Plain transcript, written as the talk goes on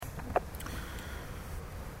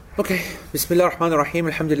Okay, Bismillah ar-Rahman ar-Rahim,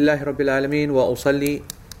 Alhamdulillahi Rabbil Alameen, wa usalli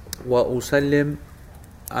wa usallim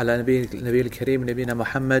ala Nabi al-Kareem, Nabina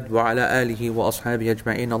Muhammad, wa ala alihi wa ashabihi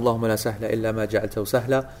ajma'in. Allahumma la sahla illa ma ja'altahu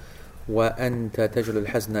sahla, wa anta tajlu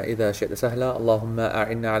al-hazna idha shi'ta sahla. Allahumma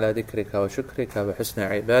a'inna ala dhikrika wa shukrika wa husna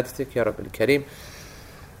ibadatik, ya Rabbil Kareem.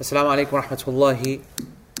 Assalamu alaikum wa rahmatullahi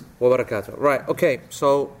wa barakatuh. Right, okay,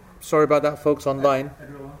 so sorry about that, folks online.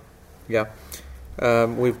 Yeah,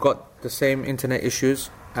 we've got the same internet issues.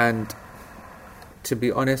 And to be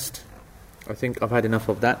honest, I think I've had enough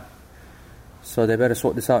of that. So they better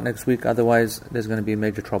sort this out next week, otherwise there's going to be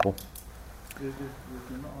major trouble.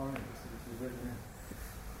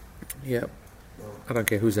 Yeah, I don't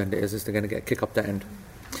care whose end it is, they're going to get a kick up the end.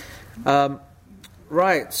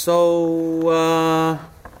 Right, so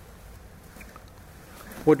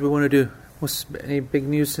what do we want to do? What's any big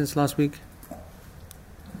news since last week?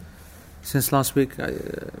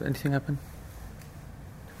 Anything happened?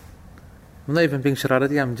 I'm not even being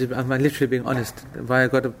shararati, I'm literally being honest. Have I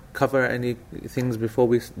got to cover any things before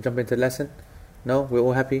we jump into the lesson? No? We're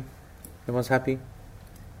all happy? Everyone's happy?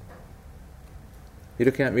 You're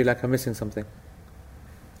looking at me like I'm missing something.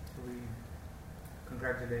 We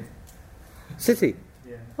congratulate City?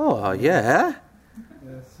 Yeah. Oh, yeah?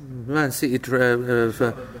 Yes. Man City,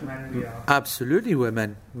 absolutely we're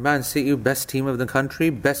men. Man City, best team of the country,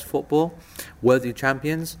 best football, worthy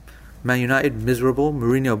champions. Man United, miserable.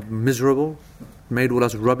 Mourinho, miserable. Made all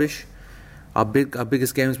us rubbish. Our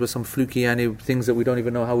biggest games were some fluky things that we don't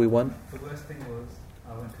even know how we won. The worst thing was,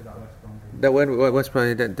 I went to that West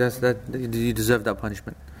Brom game. You deserve that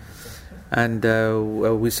punishment. And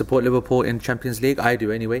we support Liverpool in Champions League. I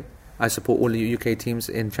do anyway. I support all the UK teams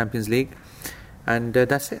in Champions League. And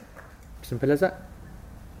that's it. Simple as that.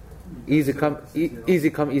 Easy come, easy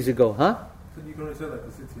go, huh? So you can say like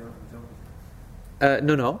the City out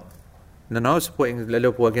No, I was supporting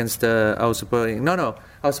Liverpool against. I was supporting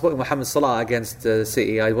Mohamed Salah against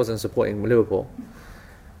City. I wasn't supporting Liverpool.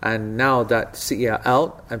 And now that City are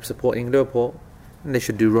out, I'm supporting Liverpool. And they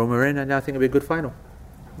should do Roma in, and I think it'll be a good final.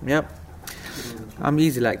 Yep. I'm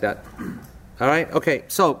easy like that. Alright, okay,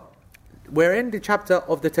 so we're in the chapter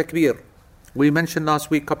of the Takbir. We mentioned last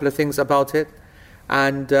week a couple of things about it.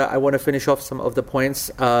 And I want to finish off some of the points.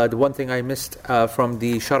 The one thing I missed from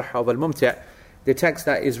the Sharh of Al-Mumti', the text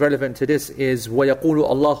that is relevant to this is وَيَقُولُ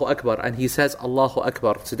Allahu Akbar, and he says Allahu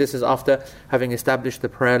Akbar. So this is after having established the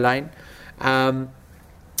prayer line. And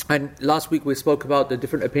last week we spoke about the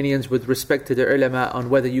different opinions with respect to the ulama on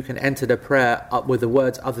whether you can enter the prayer up with the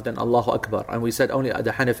words other than Allahu Akbar. And we said only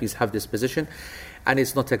the Hanafis have this position, and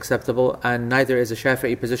it's not acceptable. And neither is a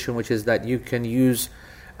Shafi'i position, which is that you can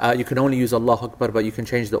only use Allahu Akbar, but you can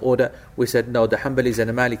change the order. We said no, the Hanbalis and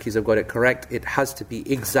the Malikis have got it correct. It has to be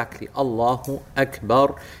exactly Allahu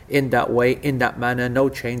Akbar in that way, in that manner, no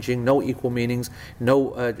changing, no equal meanings,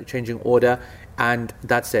 no changing order, and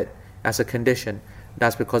that's it. That's a condition.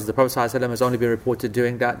 That's because the Prophet ﷺ has only been reported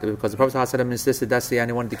doing that, because the Prophet ﷺ insisted that's the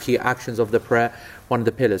only one of the key actions of the prayer, one of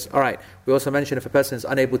the pillars. Alright, we also mentioned if a person is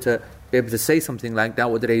unable to be able to say something like that,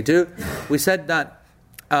 what do they do? We said that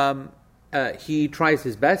he tries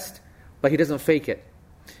his best, but he doesn't fake it,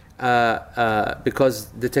 because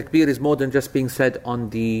the takbir is more than just being said on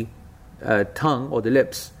the tongue or the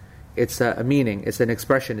lips. It's a meaning, it's an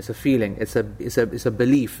expression, it's a feeling, it's a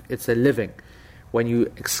belief, it's a living. When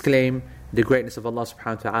you exclaim the greatness of Allah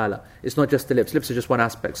subhanahu wa ta'ala, it's not just the lips. Lips are just one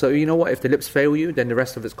aspect. So you know what, if the lips fail you, then the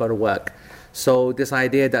rest of it's got to work. So this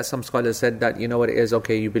idea that some scholars said that, you know what it is,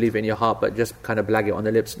 okay, you believe it in your heart, but just kind of blag it on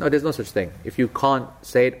the lips. No, there's no such thing. If you can't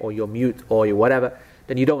say it, or you're mute, or you're whatever,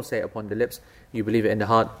 then you don't say it upon the lips. You believe it in the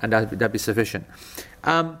heart, and that'd be sufficient.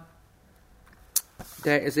 There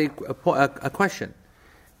is a question.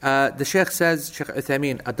 The Shaykh says, Shaykh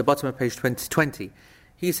Uthaymeen, at the bottom of page 20,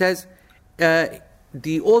 he says,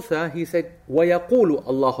 the author, he said, وَيَقُولُ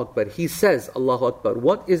Allahu Akbar. He says Allahu Akbar.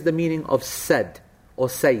 What is the meaning of said or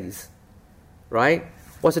says? Right?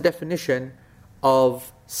 What's the definition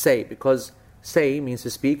of say? Because say means to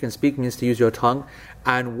speak, and speak means to use your tongue.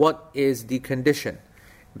 And what is the condition?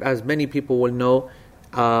 As many people will know,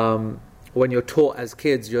 when you're taught as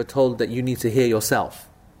kids, you're told that you need to hear yourself.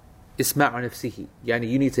 Isma' nafsihi. Yani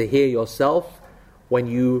you need to hear yourself when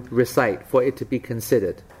you recite, for it to be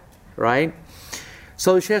considered. Right?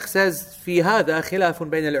 So Shaykh says, في هذا خلاف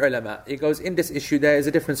بين العلماء. He goes, in this issue there is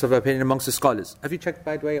a difference of opinion amongst the scholars. Have you checked,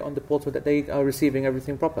 by the way, on the portal that they are receiving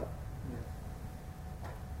everything proper?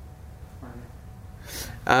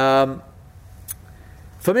 فمنهم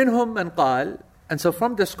من قال, and so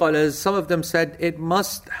from the scholars, some of them said it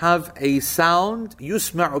must have a sound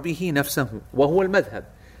يسمع به نفسه وهو المذهب.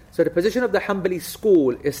 So the position of the Hanbali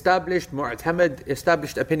school, established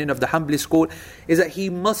opinion of the Hanbali school, is that he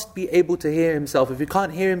must be able to hear himself. If he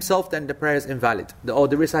can't hear himself, then the prayer is invalid, or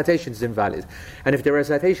the recitation is invalid. And if the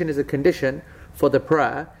recitation is a condition for the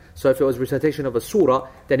prayer, so if it was recitation of a surah,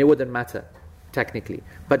 then it wouldn't matter, technically.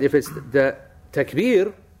 But if it's the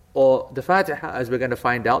takbir or the Fatiha, as we're going to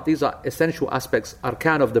find out, these are essential aspects,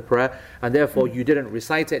 arkan of the prayer, and therefore you didn't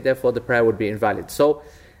recite it, therefore the prayer would be invalid. So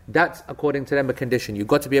that's, according to them, a condition. You've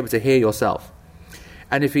got to be able to hear yourself.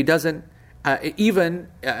 And if he doesn't, and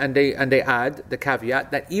they add the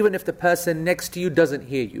caveat that even if the person next to you doesn't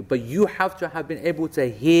hear you, but you have to have been able to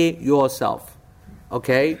hear yourself.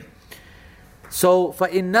 Okay? So,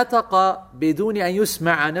 فَإِن نَطَقَ بِدُونِ أَن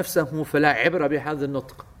يُسْمَعَ نَفْسَهُ فَلَا عِبْرَ بِهَذَا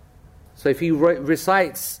النُّطْقِ. So if he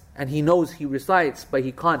recites, and he knows he recites, but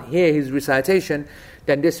he can't hear his recitation,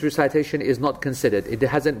 then this recitation is not considered. It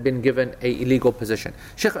hasn't been given an illegal position.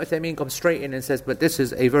 Shaykh Uthaymeen comes straight in and says, but this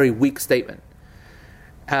is a very weak statement.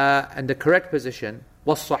 And the correct position,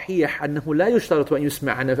 وَالصَّحِيحَ أَنَّهُ لَا يُشْتَرَطُ أَن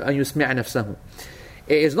يُسْمِعَ نَفْسَهُ.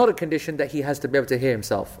 It is not a condition that he has to be able to hear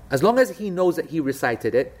himself. As long as he knows that he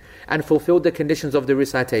recited it and fulfilled the conditions of the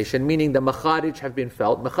recitation, meaning the makharij have been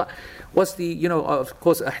felt. What's the, of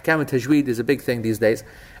course, ahkam and tajweed is a big thing these days,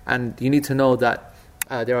 and you need to know that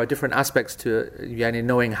there are different aspects to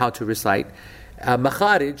knowing how to recite.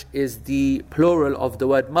 Makharij is the plural of the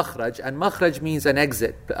word makhraj, and makhraj means an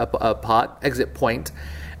exit point.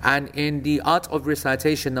 And in the art of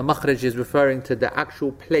recitation, the makhraj is referring to the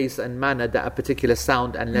actual place and manner that a particular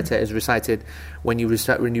sound and letter is recited when you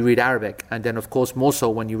read Arabic. And then, of course, more so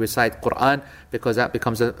when you recite Quran, because that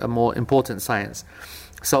becomes a more important science.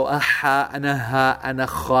 So, aha, and ha, and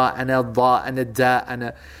kha, and da, and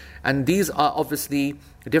da, and these are obviously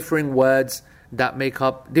differing words that make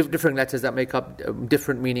up, different letters that make up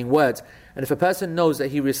different meaning words. And if a person knows that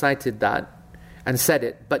he recited that and said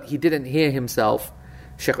it, but he didn't hear himself,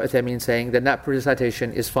 Shaykh Uthaymeen saying, then that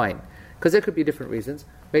recitation is fine. Because there could be different reasons.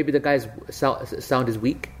 Maybe the guy's sound is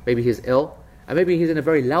weak, maybe he's ill, and maybe he's in a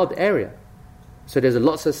very loud area. So there's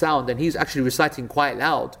lots of sound, and he's actually reciting quite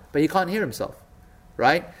loud, but he can't hear himself.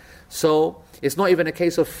 Right? So it's not even a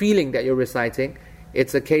case of feeling that you're reciting,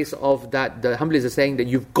 it's a case of that the Hanbalis are saying that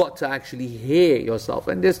you've got to actually hear yourself.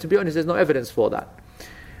 And to be honest, there's no evidence for that.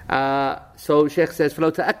 So Shaykh says,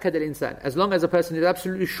 فَلَوْ تَأَكَّدَ الْإِنسان, as long as a person is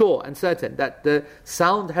absolutely sure and certain that the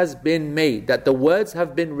sound has been made, that the words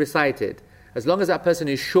have been recited, as long as that person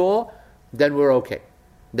is sure, then we're okay.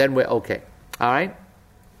 Alright?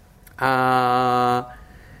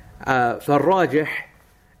 فالراجح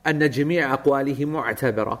أن جميع أقواله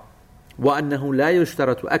معتبرة وأنه لا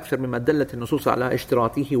يشترط أكثر مما دلت النصوص على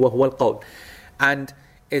اشتراطه وهو القول. And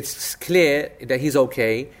it's clear that he's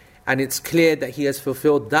okay, and it's clear that he has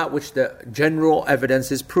fulfilled that which the general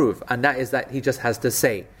evidences prove, and that is that he just has to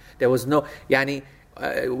say. There was no, he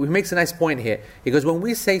makes a nice point here. Because when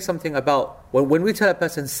we say something about, when we tell a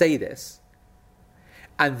person, say this,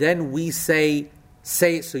 and then we say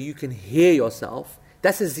it so you can hear yourself,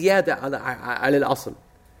 that's a ziyada ala al-asl.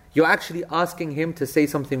 You're actually asking him to say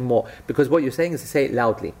something more, because what you're saying is to say it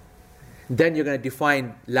loudly. Then you're going to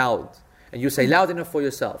define loud. And you say loud enough for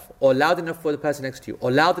yourself, or loud enough for the person next to you,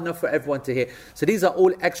 or loud enough for everyone to hear. So these are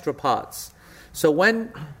all extra parts. So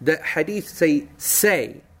when the hadith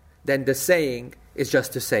say, then the saying is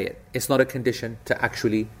just to say it. It's not a condition to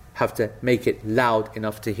actually have to make it loud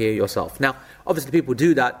enough to hear yourself. Now, obviously people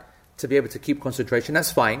do that to be able to keep concentration.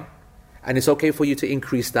 That's fine. And it's okay for you to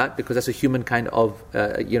increase that, because that's a human kind of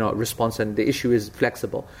response, and the issue is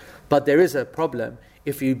flexible. But there is a problem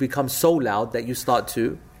if you become so loud that you start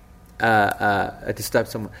to disturb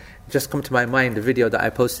someone. Just come to my mind the video that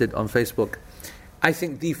I posted on Facebook. I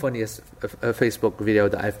think the funniest Facebook video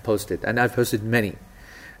that I've posted, and I've posted many.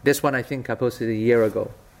 This one I think I posted a year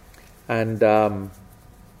ago, and wallahi,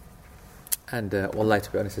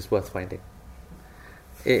 to be honest, it's worth finding.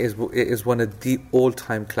 It is one of the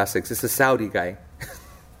all-time classics. It's a Saudi guy.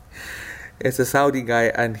 It's a Saudi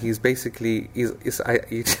guy, and he's basically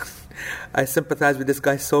I sympathize with this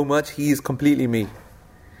guy so much. He is completely me.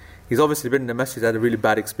 He's obviously been in the masjid, had a really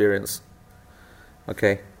bad experience.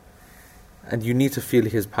 Okay? And you need to feel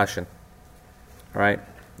his passion. Right?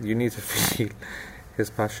 You need to feel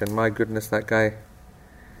his passion. My goodness, that guy.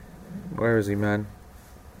 Where is he, man?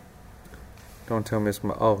 Don't tell me it's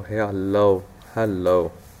my... Oh, hey, hello. How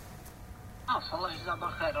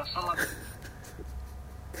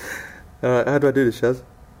do I do this, Shaz?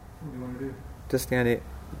 What do you want to do? Just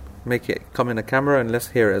make it come in the camera, and let's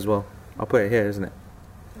hear it as well. I'll put it here, isn't it?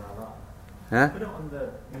 Huh? Put it on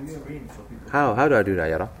the screen so people... How do I do that,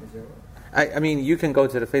 Yara? I mean, you can go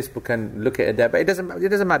to the Facebook and look at it there, but it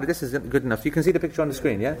doesn't matter. This isn't good enough. You can see the picture on the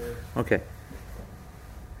screen, yeah? Okay.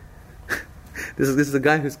 This is a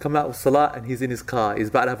guy who's come out of Salah and he's in his car. He's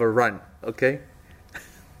about to have a run, okay?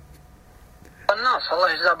 الناس الله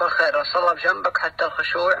يجزاه بالخير صلى بجنبك حتى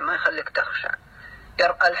الخشوع ما يخليك تخشع.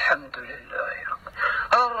 الحمد لله رب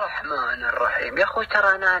الرحمن الرحيم. يا اخوي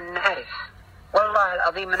ترى انا نعرف والله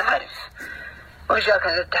العظيم نعرف. وجاك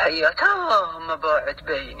التحيات اللهم باعد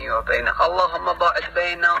بيني وبينك اللهم باعد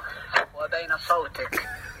بيننا وبين صوتك.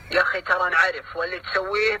 يا اخي ترى نعرف واللي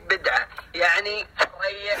تسويه بدعة يعني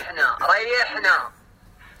ريحنا.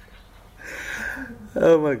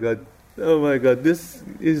 Oh my god, this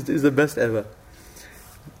is the best ever.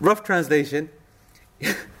 Rough translation.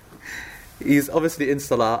 He's obviously in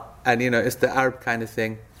Salah, and it's the Arab kind of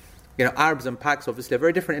thing. Arabs and Paks obviously are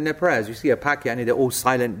very different in their prayers. You see a Pak, they're all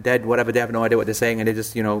silent, dead, whatever, they have no idea what they're saying, and they're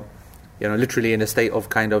just, literally in a state of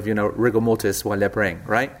kind of, rigor mortis while they're praying,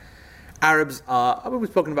 right? Arabs are, we've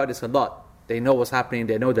spoken about this a lot. They know what's happening,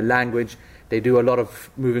 they know the language, they do a lot of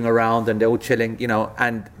moving around, and they're all chilling,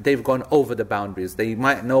 and they've gone over the boundaries. They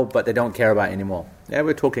might know, but they don't care about it anymore. Yeah,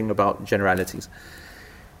 we're talking about generalities.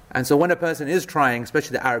 And so when a person is trying,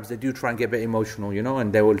 especially the Arabs, they do try and get a bit emotional,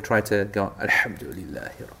 and they will try to go,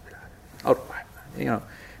 Alhamdulillah,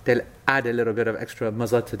 they'll add a little bit of extra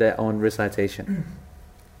mazah to their own recitation.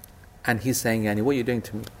 And he's saying, what are you doing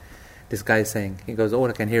to me? This guy is saying, he goes, all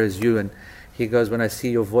I can hear is you. And he goes, when I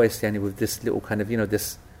see your voice, with this little kind of,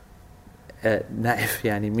 this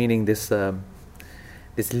naif, meaning this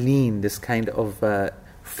lean, this kind of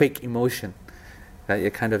fake emotion, that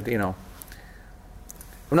you kind of, I'm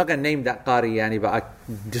not going to name that Qari, but I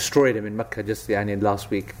destroyed him in Mecca just last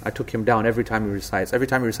week. I took him down every time he recites. Every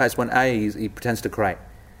time he recites one ayah, he pretends to cry.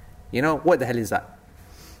 What the hell is that?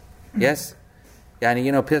 Yes?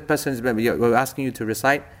 Persons, we're asking you to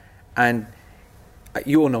recite, and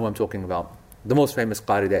you all know what I'm talking about. The most famous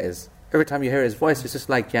Qari there is. Every time you hear his voice, it's just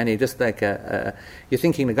like, you're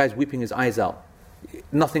thinking the guy's weeping his eyes out.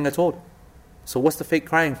 Nothing at all. So what's the fake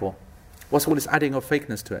crying for? What's all this adding of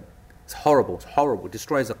fakeness to it? It's horrible. It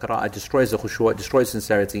destroys the qira'ah, it destroys the khushu', it destroys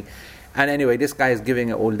sincerity. And anyway, this guy is giving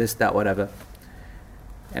it all this, that, whatever.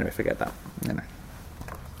 Anyway, forget that.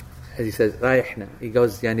 As he says, Rayhna, he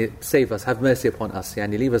goes, save us, have mercy upon us,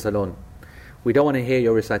 leave us alone. We don't want to hear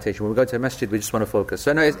your recitation. When we go to the masjid, we just want to focus.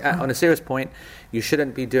 So on a serious point, you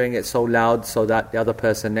shouldn't be doing it so loud so that the other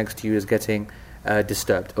person next to you is getting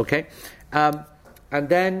disturbed. Okay? And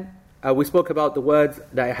then we spoke about the words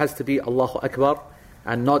that it has to be Allahu Akbar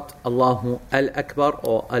and not Allahu Al-Akbar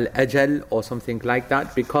or Al-Ajal or something like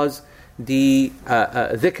that, because the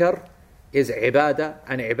dhikr is ibadah,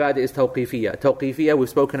 and ibadah is tawqifiyah. Tawqifiyah we've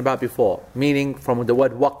spoken about before, meaning from the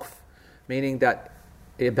word waqf, meaning that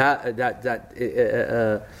it's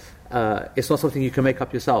not something you can make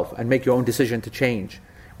up yourself and make your own decision to change.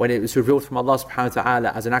 When it is revealed from Allah subhanahu wa ta'ala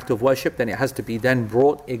as an act of worship, then it has to be then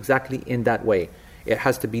brought exactly in that way. It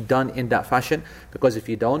has to be done in that fashion, because if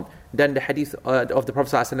you don't, then the hadith of the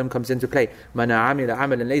Prophet ﷺ comes into play. مَنْ عَمِلَ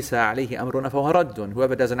عَمَلًا لَيْسَ عَلَيْهِ أَمْرُنَا فَهُوَ رَدٌّ.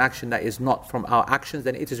 Whoever does an action that is not from our actions,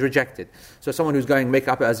 then it is rejected. So someone who's going make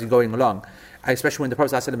up as he's going along, especially when the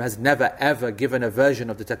Prophet ﷺ has never ever given a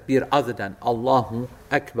version of the takbir other than Allahu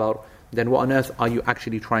Akbar, then what on earth are you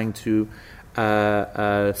actually trying to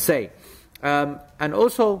say? And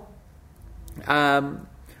also,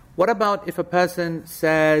 what about if a person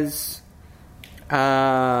says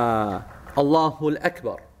Allahu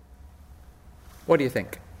Akbar? What do you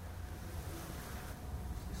think?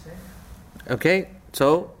 Okay,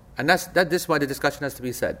 so, and this is why the discussion has to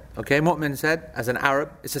be said. Okay, Mu'min said, as an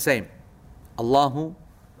Arab, it's the same. Allahu.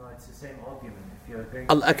 No, it's the same argument. If you're going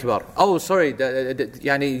Al-Akbar. Oh, sorry,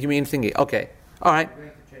 you mean thingy. Okay, alright. You're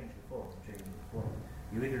going to change the form.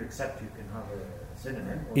 You either accept you can have a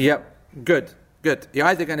synonym. Yep, good. You're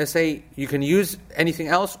either going to say you can use anything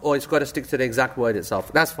else, or it's got to stick to the exact word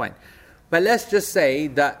itself. That's fine. But let's just say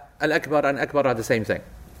that Al-Akbar and Akbar are the same thing.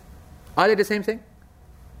 Are they the same thing?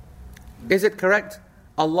 Is it correct?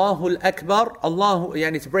 Allahu Al-Akbar,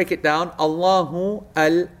 to break it down, Allahu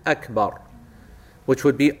Al-Akbar, which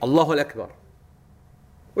would be Allahu Al-Akbar.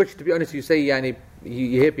 Which, to be honest, you say, you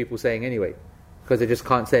hear people saying anyway, because they just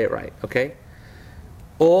can't say it right, okay?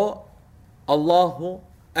 Or Allahu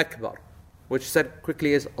Akbar, which said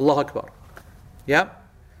quickly is Allahu Akbar. Yeah?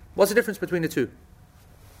 What's the difference between the two?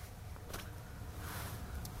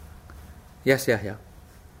 Yes, yeah.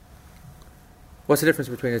 What's the difference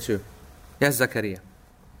between the two? Yes, Zakaria.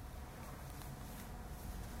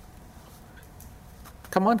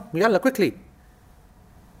 Come on, yalla, quickly.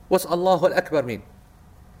 What's Allahu Akbar mean?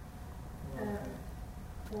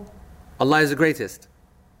 Allah is the greatest.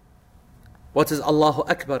 What does Allahu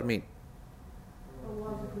Akbar mean?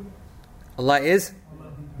 Allah is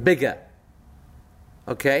bigger.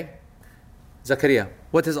 Okay? Zakaria,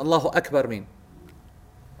 what does Allahu Akbar mean?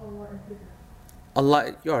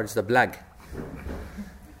 Allah, you're just a blag.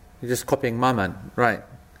 You're just copying my man. Right.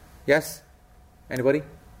 Yes? Anybody?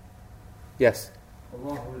 Yes.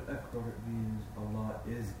 Allahu Akbar means Allah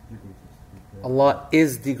is the greatest. Allah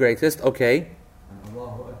is the greatest. Okay. And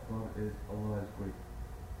Allahu Akbar is Allah is great.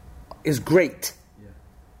 Is great. Yeah.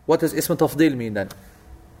 What does Ism Tafdil mean then?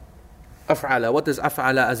 Af'ala. What does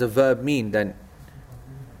af'ala as a verb mean then?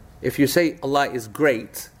 If you say Allah is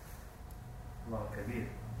great, Allah Kabir.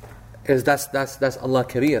 is that's Allah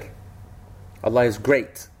Kabir. Allah is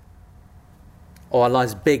great. Or Allah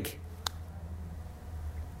is big.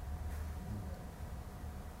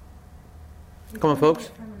 Come on,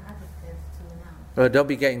 folks. Don't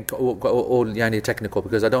be getting all yani, technical,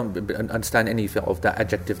 because I don't understand anything of that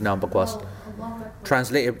adjective noun bakwas.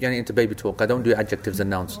 Translate it yani, into baby talk. I don't do adjectives and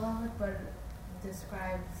nouns. Allahu Akbar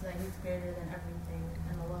describes that He's greater than everything,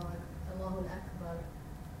 and Allahu Akbar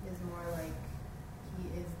is more like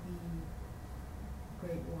He is the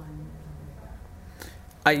great one.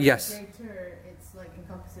 Yes. Greater, it's like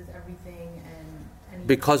encompasses everything and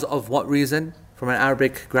Because of what reason? From an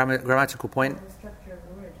Arabic grammatical point? the structure of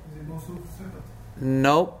the word. Is it Mawsuf Sifat?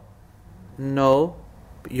 No.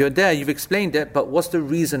 You're there, you've explained it, but what's the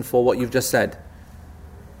reason for what you've just said?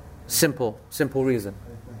 Simple reason.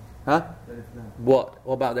 Huh? What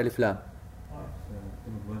about the alif lam?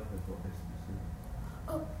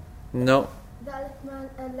 No. The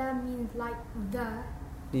alif lam means like the.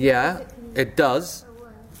 Yeah, it does.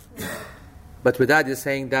 Word. But with that, you're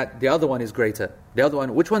saying that the other one is greater. The other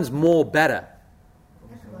one, which one's more better?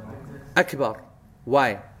 Akbar.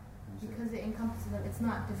 Why? Because it encompasses them. It's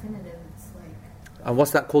not definitive. It's like And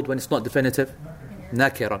what's that called when it's not definitive?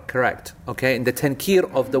 Nakira, correct. Okay, in the tankir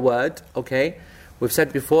of the word, okay, we've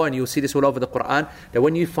said before, and you'll see this all over the Quran, that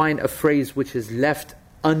when you find a phrase which is left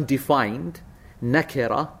undefined,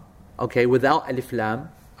 nakira, okay, without alif lam,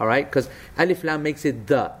 alright, because alif lam makes it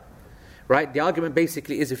the, right? The argument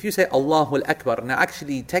basically is if you say Allahu Akbar, now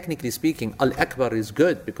actually, technically speaking, Al-Akbar is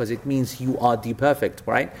good because it means you are the perfect,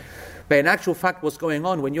 right? But in actual fact, what's going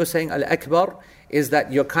on when you're saying Al-Akbar is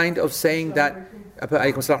that you're kind of saying that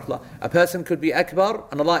a person could be Akbar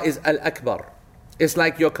and Allah is Al-Akbar. It's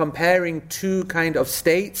like you're comparing two kind of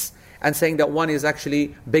states and saying that one is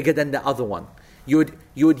actually bigger than the other one. You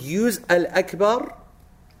would use Al-Akbar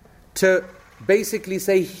to basically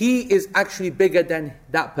say he is actually bigger than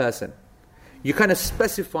that person. You kind of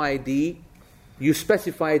specify the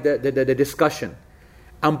discussion.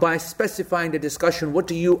 And by specifying the discussion, what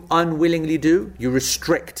do you unwillingly do? You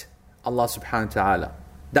restrict Allah subhanahu wa ta'ala.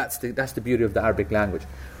 That's the beauty of the Arabic language.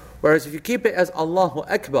 Whereas if you keep it as Allahu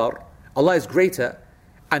Akbar, Allah is greater,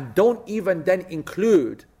 and don't even then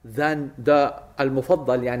include than the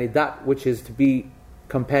al-mufaddal, yani that which is to be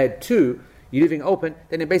compared to, you're leaving open,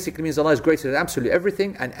 then it basically means Allah is greater than absolutely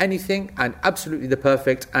everything and anything and absolutely the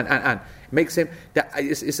perfect and. It makes him, that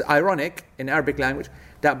it's ironic in Arabic language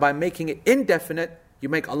that by making it indefinite, you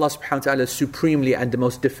make Allah subhanahu wa ta'ala supremely and the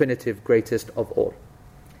most definitive greatest of all.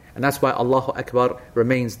 And that's why Allahu Akbar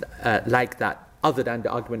remains like that, other than the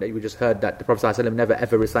argument that you just heard that the Prophet ﷺ never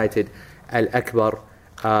ever recited Al-Akbar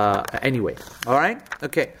anyway. Alright?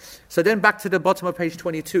 Okay. So then back to the bottom of page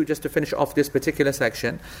 22, just to finish off this particular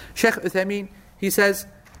section. Shaykh Uthaymeen, he says,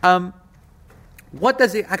 what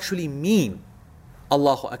does it actually mean,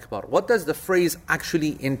 Allahu Akbar? What does the phrase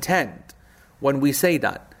actually intend when we say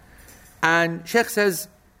that? And Shaykh says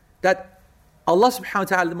that Allah subhanahu wa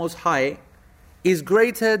ta'ala, the Most High, is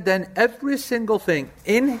greater than every single thing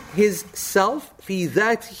in His self, fi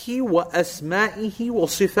dhatihi wa asma'ihi wa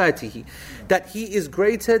sifatihi. That He is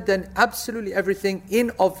greater than absolutely everything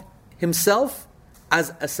in of Himself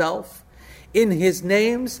as a self, in His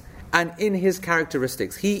names and in His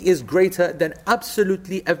characteristics. He is greater than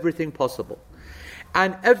absolutely everything possible.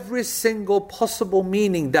 And every single possible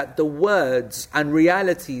meaning that the words and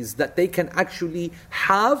realities that they can actually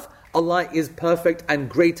have, Allah is perfect and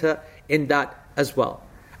greater in that as well.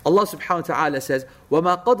 Allah subhanahu wa ta'ala says,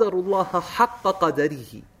 وَمَا قَدَرُ اللَّهَ حَقَّ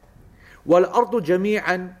قَدَرِهِ وَالْأَرْضُ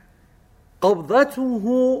جَمِيعًا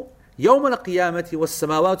قَبْضَتُهُ يَوْمَ الْقِيَامَةِ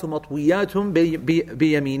وَالسَّمَاوَاتُ مَطْوِيَّاتٌ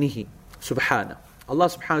بِيَمِينِهِ Subhanahu. Allah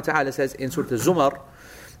subhanahu wa ta'ala says in Surah Zumar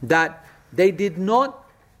that they did not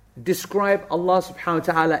describe Allah subhanahu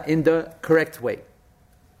wa ta'ala in the correct way.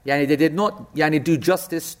 They did not do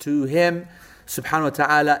justice to Him subhanahu wa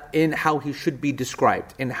ta'ala in how He should be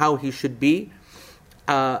described, in how He should be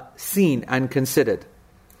seen and considered.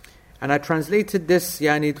 And I translated this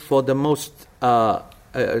for the most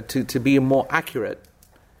to be more accurate,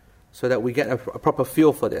 so that we get a proper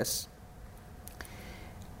feel for this.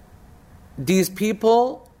 These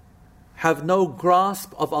people have no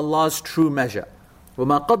grasp of Allah's true measure.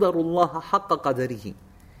 وَمَا قَدَرُ اللَّهَ حَقَّ قَدَرِهِ.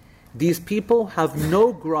 These people have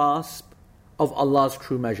no grasp of Allah's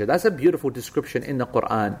true measure. That's a beautiful description in the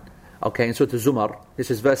Quran. Okay, in Surah Zumar, this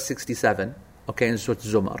is verse 67. Okay, in Surah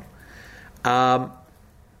Zumar,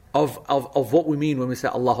 of what we mean when we say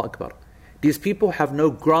Allahu Akbar. These people have no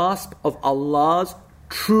grasp of Allah's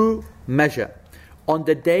true measure. On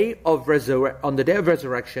the day of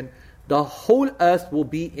resurrection, the whole earth will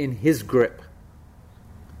be in His grip.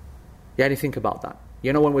 Yani, think about that.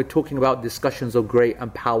 You know, when we're talking about discussions of great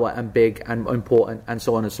and power and big and important and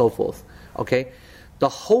so on and so forth. Okay, the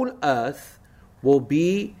whole earth will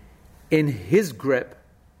be in His grip,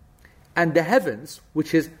 and the heavens,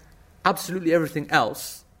 which is absolutely everything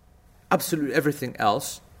else,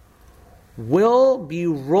 will be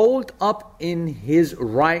rolled up in His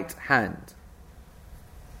right hand.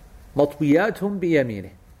 مَطْوِيَاتٌ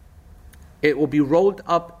بِيَمِينِهِ. It will be rolled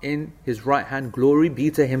up in His right hand. Glory be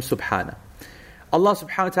to Him subhanahu. Allah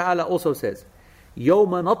subhanahu wa ta'ala also says, يَوْمَ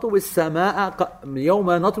نَطْوِ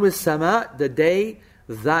السَّمَاء, the day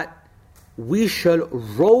that we shall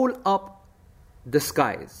roll up the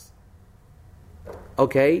skies.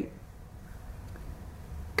 Okay?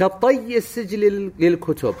 كَطَيِّ السِّجْلِ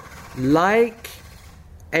لِلْكُتُبِ, like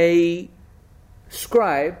a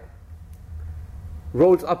scribe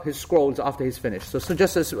rolls up his scrolls after he's finished. So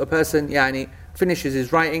just as a person finishes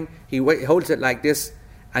his writing, he holds it like this,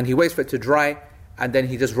 and he waits for it to dry, and then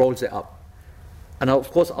he just rolls it up. And of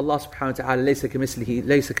course, Allah subhanahu wa ta'ala, لَيْسَ كَمِثْلِهِ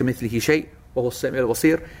شَيْءٍ وَهُوَ السَّمِيعُ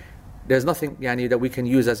الْبَصِيرُ. There's nothing that we can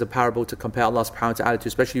use as a parable to compare Allah subhanahu wa ta'ala to,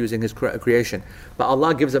 especially using His creation. But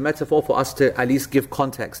Allah gives a metaphor for us to at least give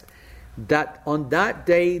context. That on that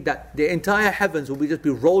day, that the entire heavens will just be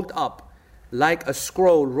rolled up, like a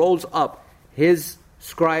scroll rolls up His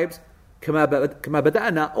scribes. كَمَا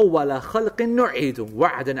بَدَأْنَا أَوَّلَ خَلْقٍ نُعِيدُ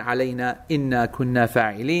وَعْدًا عَلَيْنَا إِنَّا كُنَّا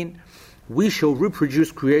فَاعِلِينَ. We shall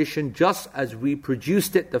reproduce creation just as we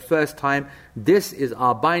produced it the first time. This is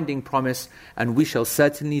our binding promise, and we shall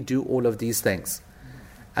certainly do all of these things.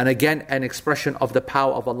 And again, an expression of the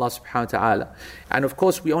power of Allah subhanahu wa ta'ala. And of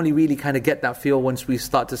course, we only really kind of get that feel once we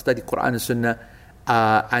start to study Quran and Sunnah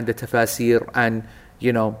and the tafasir. And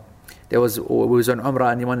we was on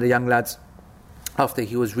Umrah, and one of the young lads, after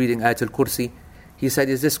he was reading Ayatul Kursi, he said,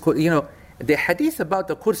 the hadith about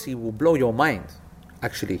the Kursi will blow your mind,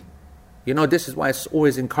 actually. This is why it's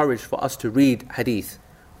always encouraged for us to read hadith.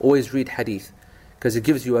 Always read hadith. Because it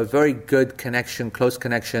gives you a very good connection, close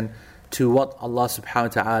connection to what Allah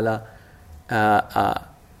subhanahu wa ta'ala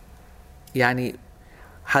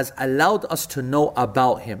has allowed us to know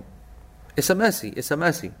about Him. It's a mercy.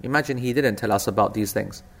 Imagine He didn't tell us about these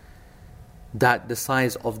things. That the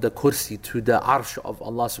size of the kursi to the arsh of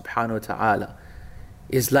Allah subhanahu wa ta'ala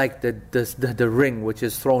is like the ring which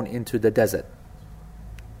is thrown into the desert.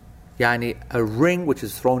 A ring which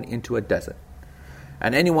is thrown into a desert.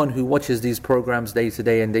 And anyone who watches these programs day to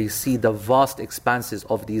day and they see the vast expanses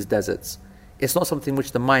of these deserts, it's not something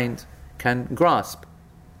which the mind can grasp.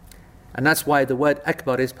 And that's why the word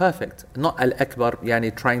Akbar is perfect. Not Al-Akbar,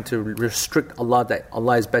 trying to restrict Allah, that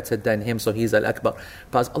Allah is better than Him, so He's Al-Akbar.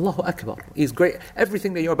 But Allahu Akbar, He's great.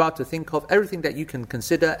 Everything that you're about to think of, everything that you can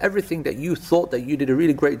consider, everything that you thought that you did a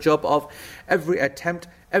really great job of, every attempt,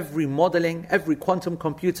 every modeling, every quantum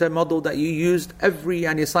computer model that you used, every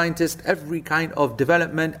scientist, every kind of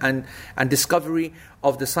development and discovery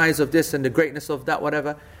of the size of this and the greatness of that,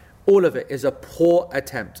 whatever, all of it is a poor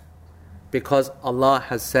attempt. Because Allah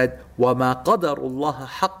has said, وَمَا قَدَرُ اللَّهَ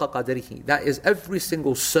حَقَّ قَدَرِهِ. That is every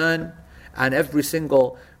single CERN and every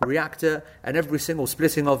single reactor and every single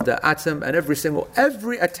splitting of the atom and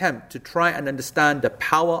every attempt to try and understand the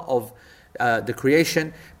power of the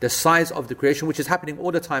creation, the size of the creation, which is happening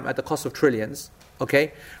all the time at the cost of trillions.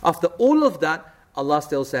 Okay? After all of that, Allah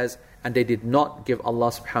still says, and they did not give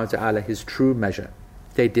Allah subhanahu wa ta'ala His true measure.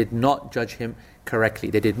 They did not judge Him correctly.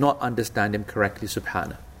 They did not understand Him correctly,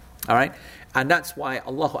 subhanahu. Alright? And that's why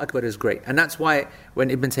Allahu Akbar is great. And that's why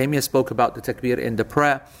when Ibn Taymiyyah spoke about the takbir in the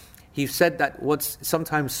prayer, he said that what's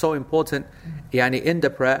sometimes so important in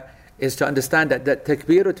the prayer is to understand that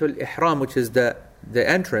takbiratul ihram, which is the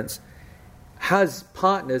entrance, has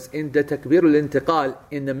partners in the takbirul intiqal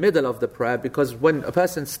in the middle of the prayer. Because when a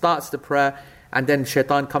person starts the prayer and then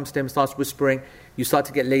shaitan comes to him, starts whispering, you start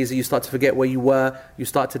to get lazy, you start to forget where you were, you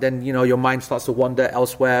start to then, your mind starts to wander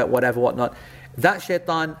elsewhere, whatever, whatnot. That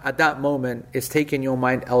shaitan at that moment is taking your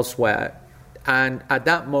mind elsewhere, and at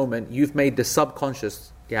that moment you've made the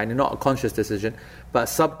subconscious Yani not a conscious decision, but a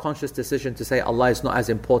subconscious decision to say Allah is not as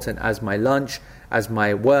important as my lunch, as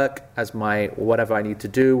my work, as my whatever I need to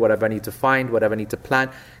do, whatever I need to find, whatever I need to plan,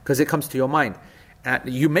 because it comes to your mind.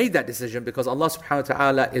 And you made that decision because Allah subhanahu wa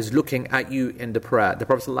ta'ala is looking at you in the prayer. The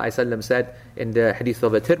Prophet ﷺ said in the hadith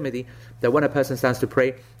of Tirmidhi that when a person stands to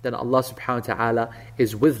pray, then Allah subhanahu wa ta'ala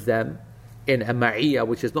is with them in a ma'iyah,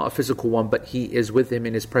 which is not a physical one, but He is with him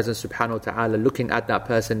in His presence subhanahu wa ta'ala, looking at that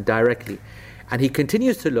person directly. And He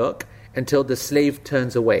continues to look until the slave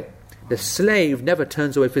turns away. The slave never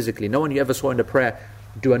turns away physically. No one you ever saw in the prayer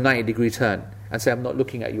do a 90-degree turn and say, I'm not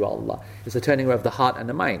looking at you, Allah. It's a turning away of the heart and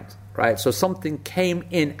the mind, right? So something came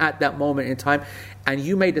in at that moment in time, and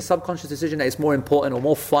you made the subconscious decision that it's more important or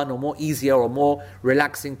more fun or more easier or more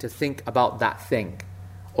relaxing to think about that thing,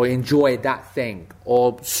 or enjoy that thing,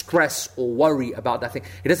 or stress or worry about that thing.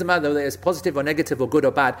 It doesn't matter whether it's positive or negative or good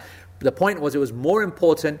or bad. The point was it was more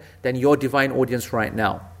important than your divine audience right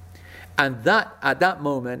now. And that at that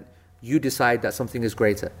moment, you decide that something is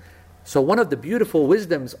greater. So one of the beautiful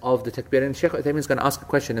wisdoms of the takbir, and Shaykh Uthaymeen is going to ask a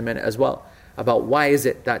question in a minute as well, about why is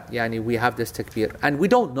it that we have this takbir. And we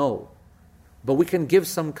don't know, but we can give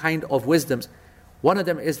some kind of wisdoms. One of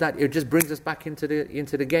them is that it just brings us back into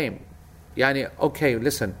the game. Okay,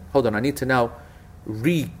 listen, hold on, I need to now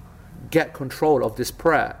get control of this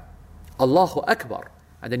prayer. Allahu Akbar.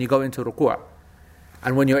 And then you go into ruku'.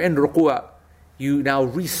 And when you're in ruku', you now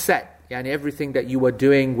reset everything that you were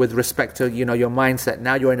doing with respect to your mindset.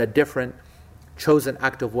 Now you're in a different chosen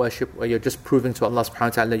act of worship where you're just proving to Allah subhanahu wa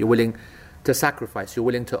ta'ala that you're willing to sacrifice, you're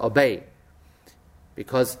willing to obey.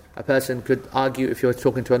 Because a person could argue, if you're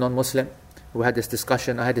talking to a non-Muslim, I had this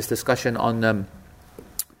discussion on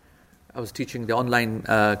I was teaching the online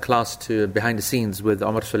class to behind the scenes with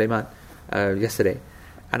Omar Sulaiman yesterday.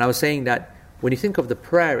 And I was saying that when you think of the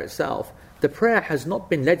prayer itself, the prayer has not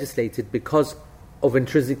been legislated because of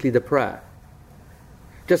intrinsically the prayer.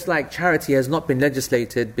 Just like charity has not been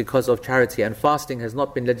legislated because of charity, and fasting has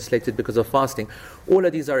not been legislated because of fasting. All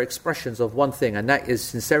of these are expressions of one thing, and that is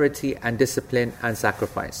sincerity and discipline and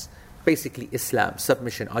sacrifice. Basically Islam,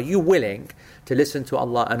 submission. Are you willing to listen to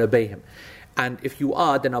Allah and obey Him? And if you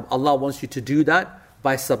are, then Allah wants you to do that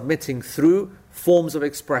by submitting through forms of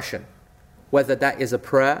expression. Whether that is a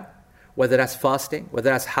prayer, whether that's fasting,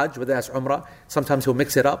 whether that's Hajj, whether that's Umrah. Sometimes He'll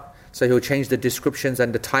mix it up. So He'll change the descriptions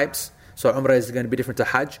and the types. So Umrah is going to be different to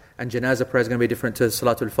Hajj, and Janazah prayer is going to be different to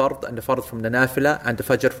Salatul Fard, and the Fard from the Nafila, and the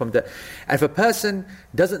Fajr from the... And if a person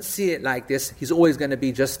doesn't see it like this, he's always going to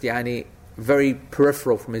be just very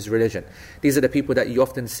peripheral from his religion. These are the people that you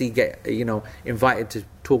often see get invited to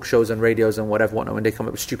talk shows and radios and whatever, when they come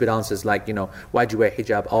up with stupid answers like, why do you wear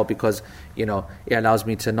hijab? Oh, because it allows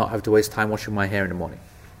me to not have to waste time washing my hair in the morning.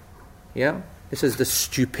 Yeah, this is the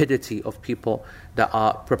stupidity of people that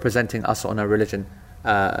are representing us on our religion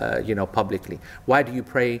publicly. Why do you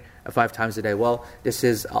pray 5 times a day? Well, this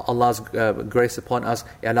is Allah's grace upon us.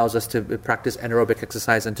 It allows us to practice anaerobic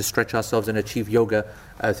exercise and to stretch ourselves and achieve yoga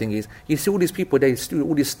thingies. You see all these people, they do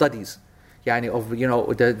all these studies of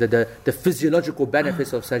the physiological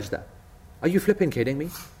benefits of sajda. Are you flipping kidding me?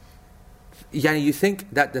 You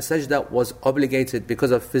think that the sajda was obligated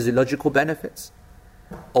because of physiological benefits?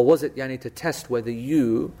 Or was it to test whether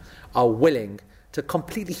you are willing to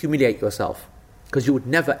completely humiliate yourself? Because you would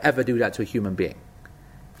never ever do that to a human being.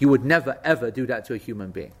 You would never ever do that to a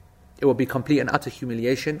human being. It would be complete and utter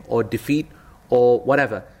humiliation or defeat or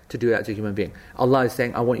whatever to do that to a human being. Allah is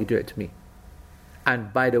saying, I want you to do it to me.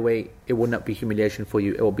 And by the way, it will not be humiliation for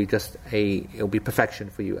you. It will be it will be perfection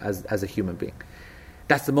for you as a human being.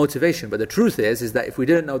 That's the motivation. But the truth is that if we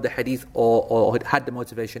didn't know the hadith or had the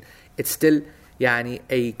motivation, it's still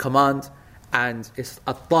a command, and it's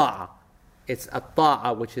a ta'ah. It's a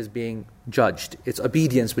ta'ah which is being judged. It's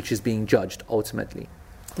obedience which is being judged ultimately,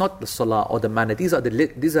 not the salah or the manner. These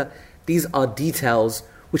are details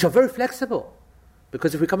which are very flexible.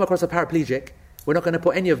 Because if we come across a paraplegic, we're not going to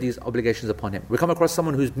put any of these obligations upon him. We come across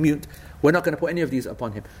someone who's mute, we're not going to put any of these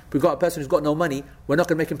upon him. If we've got a person who's got no money, we're not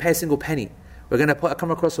going to make him pay a single penny. We're going to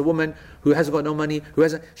come across a woman who hasn't got no money,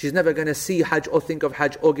 she's never going to see Hajj or think of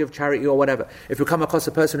Hajj or give charity or whatever. If we come across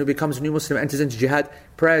a person who becomes a new Muslim, enters into jihad,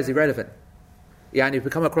 prayer is irrelevant. If we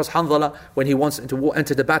come across Hanzala when he wants to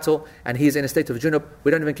enter the battle and he's in a state of junub,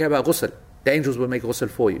 we don't even care about ghusl. The angels will make ghusl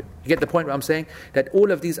for you. You get the point what I'm saying? That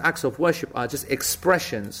all of these acts of worship are just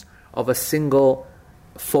expressions of a single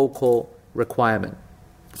focus requirement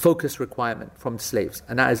from slaves,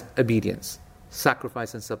 and that is obedience,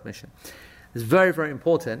 sacrifice and submission. It's very, very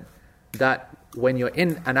important that when you're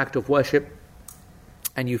in an act of worship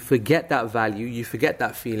and you forget that value, you forget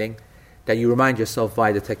that feeling, that you remind yourself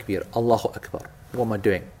via the takbir, Allahu Akbar. What am I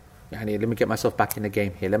doing? Yani, let me get myself back in the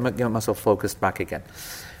game here. Let me get myself focused back again.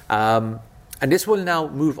 And this will now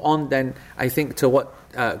move on then, I think, to what,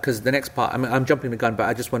 because the next part, I'm jumping the gun, but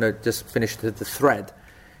I just want to just finish the thread.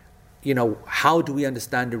 You know, how do we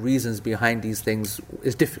understand the reasons behind these things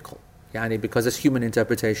is difficult. Yani, because it's human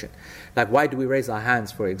interpretation. Like, why do we raise our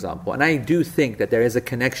hands, for example? And I do think that there is a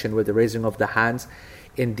connection with the raising of the hands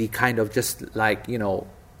in the kind of just like, you know,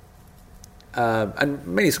 and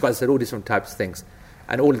many scholars said all different types of things.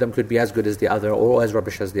 And all of them could be as good as the other or as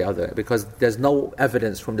rubbish as the other, because there's no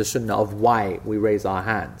evidence from the sunnah of why we raise our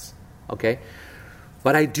hands. Okay?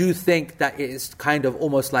 But I do think that it is kind of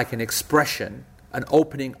almost like an expression, an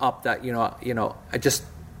opening up that, you know, just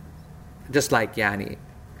like, yani,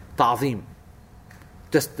 ta'zeem.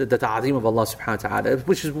 Just the ta'zeem of Allah subhanahu wa ta'ala,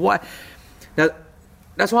 which is why... Now,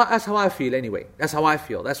 that's how I feel anyway. That's how I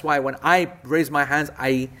feel. That's why when I raise my hands,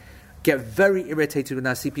 I get very irritated when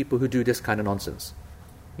I see people who do this kind of nonsense.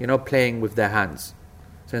 You know, playing with their hands.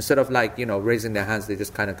 So instead of like, you know, raising their hands, they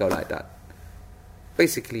just kind of go like that.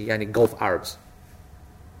 Basically, yani, Gulf Arabs.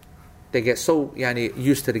 They get so yani,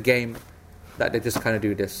 used to the game that they just kind of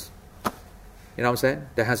do this. You know what I'm saying?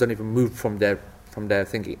 Their hands don't even move from their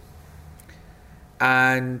thingy.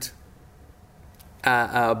 And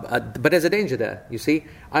but there's a danger there. You see,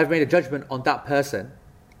 I've made a judgment on that person.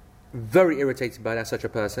 Very irritated by such a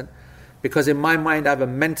person, because in my mind I have a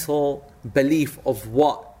mental belief of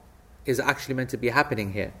what is actually meant to be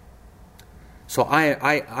happening here. So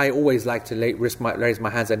I always like to raise my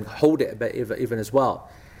hands and hold it a bit even as well.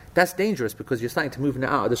 That's dangerous, because you're starting to move it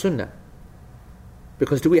out of the sunnah.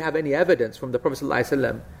 Because do we have any evidence from the Prophet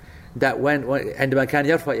ﷺ that when عندما كان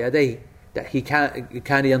يرفع يديه that he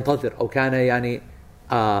كان ينتظر أو كان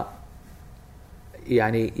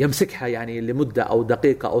يعني يمسكها يعني لمدة أو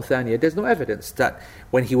دقيقة أو ثانية? There's no evidence that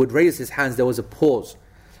when he would raise his hands there was a pause.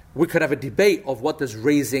 We could have a debate of what does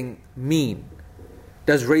raising mean.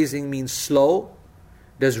 Does raising mean slow?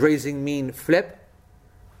 Does raising mean flip?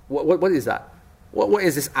 What is that? What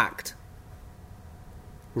is this act?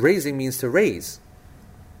 Raising means to raise,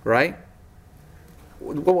 right?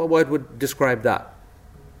 What word would describe that?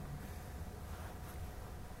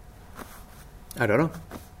 I don't know.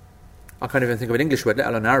 I can't even think of an English word, let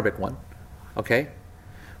alone an Arabic one. Okay,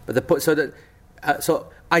 but so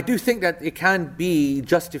I do think that it can be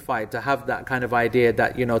justified to have that kind of idea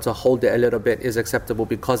that, you know, to hold it a little bit is acceptable,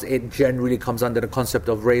 because it generally comes under the concept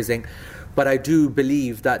of raising. But I do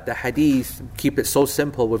believe that the hadith keep it so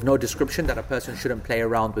simple with no description that a person shouldn't play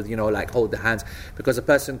around with, you know, like hold the hands, because a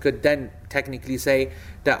person could then technically say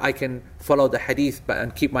that I can follow the hadith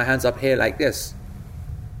and keep my hands up here like this.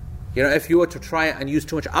 You know, if you were to try and use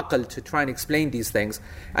too much aql to try and explain these things,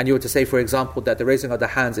 and you were to say, for example, that the raising of the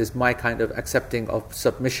hands is my kind of accepting of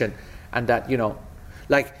submission, and that, you know,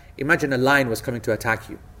 like imagine a lion was coming to attack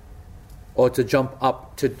you, or to jump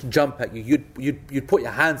at you, you'd put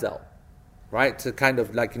your hands out, right, to kind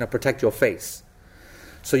of like, you know, protect your face.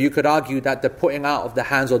 So you could argue that the putting out of the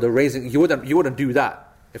hands or the raising, you wouldn't do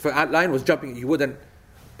that. If a lion was jumping, you wouldn't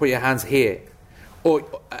put your hands here. Or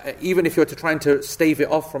even if you're trying to stave it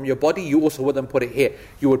off from your body, you also wouldn't put it here.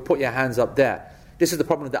 You would put your hands up there. This is the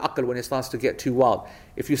problem with the aql when it starts to get too wild.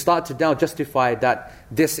 If you start to now justify that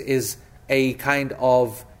this is a kind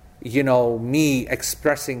of, you know, me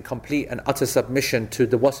expressing complete and utter submission to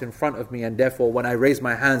what's in front of me, and therefore when I raise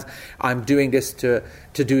my hands, I'm doing this to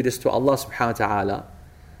do this to Allah subhanahu wa ta'ala,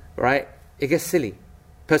 right? It gets silly.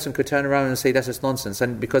 Person could turn around and say that's just nonsense,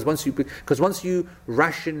 and because once you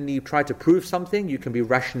rationally try to prove something, you can be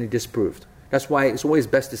rationally disproved. That's why it's always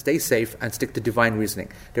best to stay safe and stick to divine reasoning.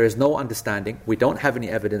 There is no understanding, we don't have any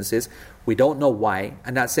evidences, we don't know why,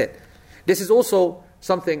 and that's it. This is also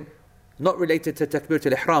something not related to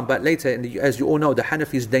Takbiratul Ihram, but later, as you all know, the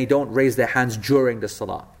Hanafis, they don't raise their hands during the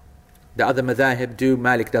Salah. The other madhahib do,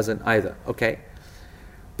 Malik doesn't either, okay?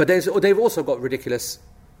 But they've also got ridiculous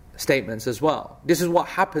statements as well. This is what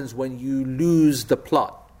happens when you lose the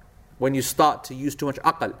plot, when you start to use too much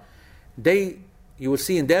aql. You will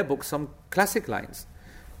see in their book some classic lines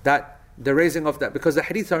that the raising of that, because the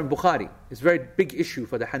hadith are in Bukhari. It's a very big issue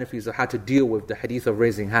for the Hanafis of how to deal with the hadith of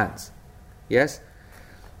raising hands. Yes?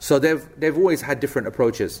 So they've always had different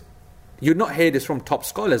approaches. You'll not hear this from top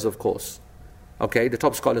scholars, of course. Okay, the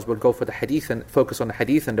top scholars will go for the hadith and focus on the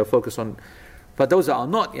hadith, and they'll focus on. But those that are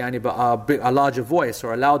not, but are a larger voice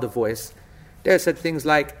or a louder voice, they said things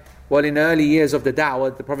like, well, in the early years of the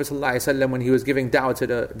da'wah, the Prophet ﷺ, when he was giving da'wah to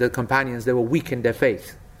the companions, they were weak in their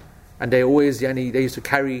faith. And they always, they used to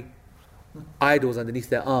carry idols underneath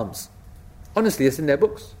their arms. Honestly, it's in their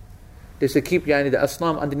books. They used to keep the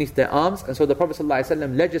asnam underneath their arms, and so the Prophet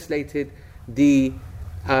ﷺ legislated the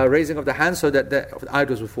raising of the hands so that the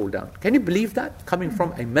idols will fall down. Can you believe that coming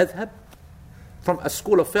from a madhab, from a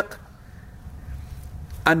school of fiqh?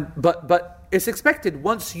 But it's expected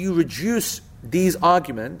once you reduce these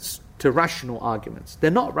arguments to rational arguments.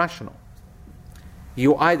 They're not rational.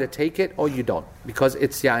 You either take it or you don't, because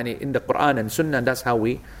it's in the Quran and Sunnah, and that's how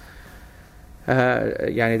we.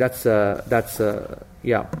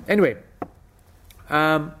 Anyway.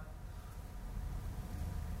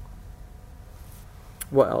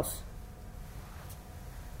 What else?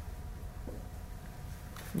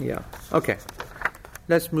 Yeah. Okay.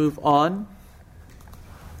 Let's move on.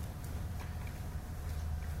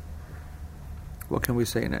 What can we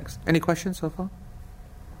say next? Any questions so far?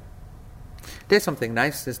 There's something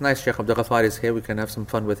nice. It's nice Sheikh Abdul Ghaffar is here. We can have some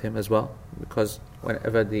fun with him as well. Because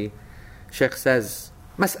whenever the Sheikh says,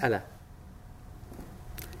 مسألة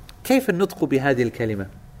كيف النطق بهذه الكلمة?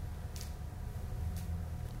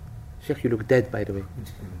 Sheikh, you look dead, by the way.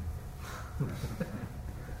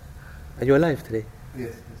 Are you alive today?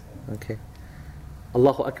 Yes. Okay.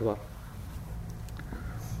 Allahu Akbar.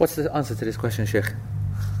 What's the answer to this question, Sheikh?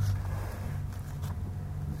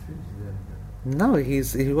 No, he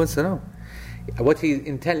wants to know. What he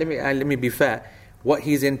intend. Let me be fair. What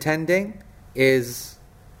he's intending is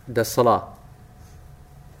the salah.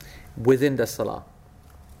 Within the salah.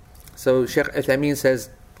 So Sheikh Uthaymeen says,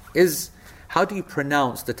 how do you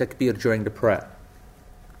pronounce the takbir during the prayer?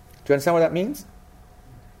 Do you understand what that means?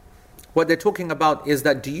 What they're talking about is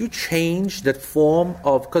that do you change the form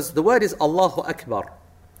of, because the word is Allahu Akbar.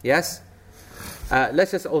 Yes?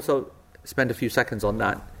 Let's just also spend a few seconds on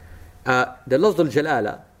that. The Lafz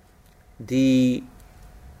al-Jalala,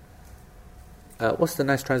 what's the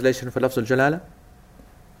nice translation for Lafz al-Jalala?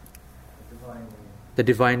 The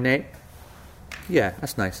divine name. Yeah,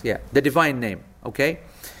 that's nice. Yeah, the divine name. Okay,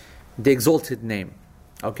 the exalted name.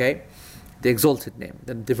 Okay, the exalted name,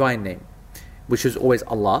 the divine name, which is always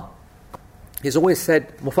Allah. He's always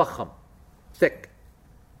said mufakham, thick.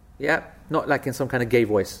 Yeah, not like in some kind of gay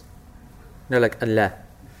voice. No, like Allah. You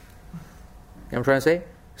know what I'm trying to say?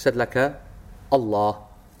 Said like a Allah.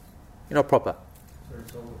 Proper.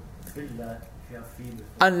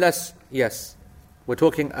 Unless, yes, we're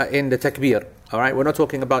talking in the takbir. All right, we're not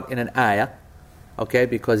talking about in an ayah. Okay,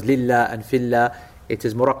 because lillah and fillah, it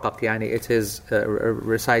is muraqqaq, it is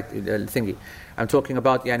recite thingy. I'm talking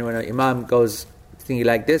about when an imam goes thingy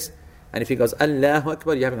like this, and if he goes Allahu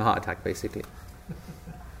Akbar, you're having a heart attack basically.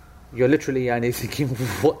 You're literally thinking,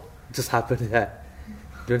 what just happened there?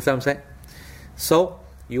 Do you understand what I'm saying? So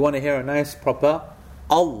you want to hear a nice proper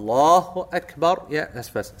Allahu Akbar. Yeah, that's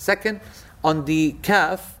first. Second, on the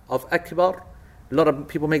kaf of Akbar, a lot of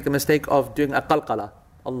people make the mistake of doing a qalqala.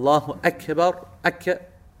 Allahu Akbar, ak.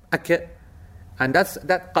 And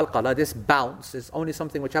that qalqala, this bounce, is only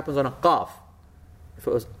something which happens on a qaf. If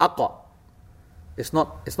it was aqa, it's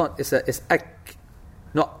ak,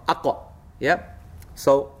 not aqa. Yeah?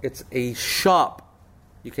 So it's a sharp.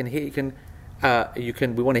 We want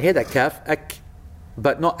to hear that kaf, ak,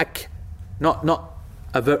 but not ak, not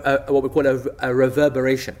what we call a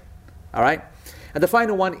reverberation. All right? And the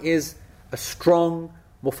final one is a strong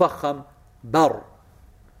mufakham bar,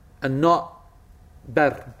 and not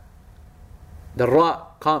bar. The ra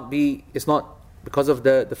can't be, it's not, because of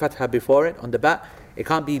the fatha before it, on the ba, it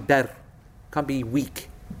can't be bar, can't be weak.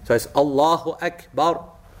 So it's Allahu Akbar.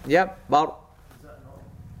 Yeah, bar. Is that not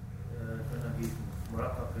going to be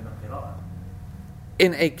muraqqaq in a qira'ah?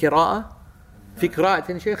 In a qira'ah? في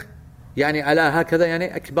قراءة شيخ؟ على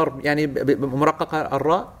هكذا أكبر مرققة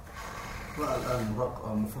الراء؟ الآن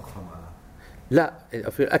مفخم على. لا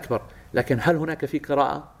في الأكبر، لكن هل هناك في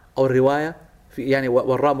قراءة أو رواية في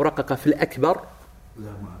والراء مرققة في الأكبر؟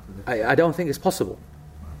 لا ما I don't think it's possible.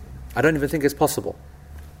 I don't even think it's possible.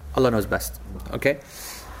 Allah knows best. Okay?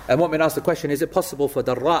 And Mu'min asked the question, is it possible for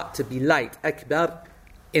the ra to be light, akbar,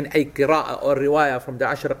 in a qira'ah or riwayah from the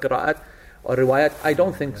 10 qira'at or riwayat? I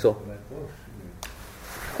don't think so.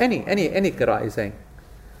 Any qira'ah is saying.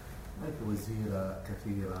 If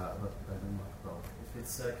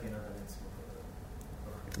it's sakina,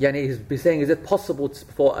 then it's he's saying, is it possible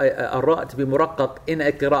for a ra to be muraqqaq in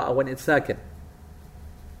a qira'ah when it's sakin?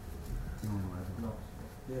 no.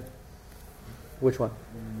 Yeah. Which one?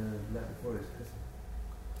 before is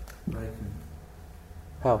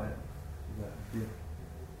How?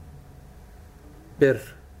 Bir.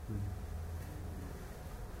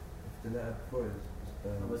 The letter before is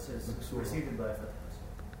It's preceded by a fatha.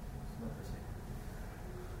 It's not preceded.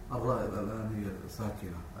 الراء الآن هي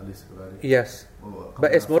ساكنة أليس كذلك؟ Yes.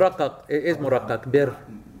 But it's muraqqaq. It is muraqqaq. Bir.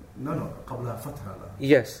 No, قبلها فتحة.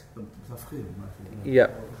 Yes. تفخيم ما في. Yeah.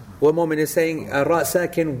 What Mu'min is saying, ra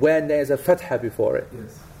sakin, when there is a fatha before it.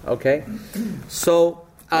 Yes. Okay? So,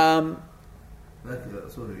 Like,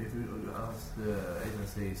 sorry, if you ask the agent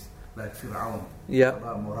says, like Fir'aun. Yeah.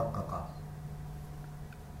 مرققة.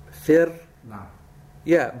 fir. نعم.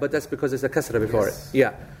 Yeah, but that's because there's a kasra before Yes. it.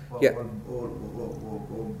 Yeah. Yeah.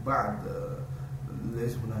 وبعد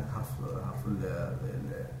ليش هناك حرف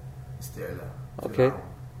الاستعلاء. Okay.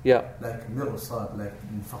 Yeah. like مرصاد like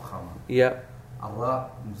مفخمة. Yeah.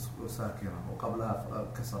 الراء ساكنة وقبلها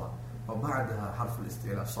كسرة وبعدها حرف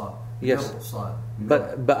الاستعلاء صاد. Yes. صاد.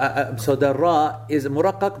 But so the ra is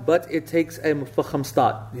muraqqaq, but it takes a mufakham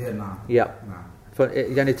start. Yeah, نعم. Yeah. نعم. For,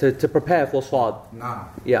 يعني to prepare for صاد. نعم.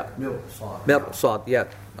 Yeah. مرصاد. Mirsad, yeah.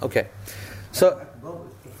 Okay. So,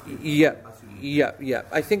 yeah.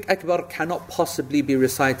 I think Akbar cannot possibly be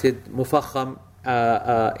recited mufakham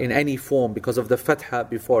in any form because of the fatha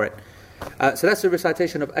before it. So that's the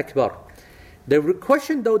recitation of Akbar. The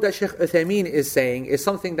question though that Sheikh Uthaymeen is saying is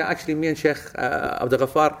something that actually me and Sheikh Abdul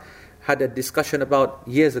Ghaffar had a discussion about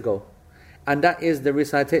years ago. And that is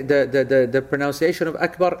the pronunciation of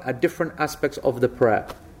Akbar at different aspects of the prayer.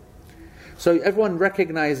 So everyone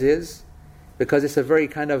recognizes, because it's a very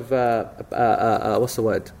kind of,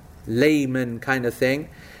 layman kind of thing,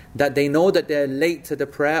 that they know that they're late to the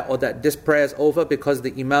prayer or that this prayer is over because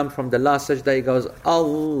the Imam from the last sajda, he goes,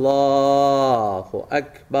 Allahu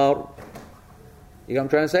Akbar. You know what I'm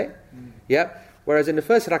trying to say? Yeah. Whereas in the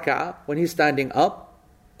first rak'ah, when he's standing up,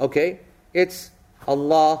 okay, it's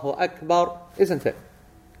Allahu Akbar, isn't it?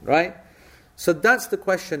 Right? So that's the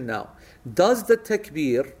question now. Does the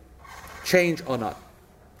takbir change or not?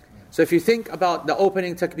 So if you think about the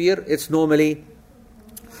opening takbir, it's normally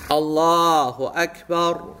Allahu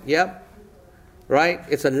Akbar, yeah? Right?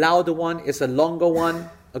 It's a louder one, it's a longer one,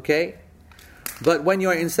 okay? But when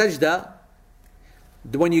you're in sajda,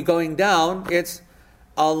 when you're going down, it's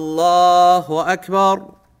Allahu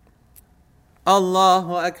Akbar,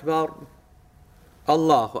 Allahu Akbar,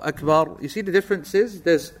 Allahu Akbar. You see the differences?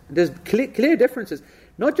 There's clear differences.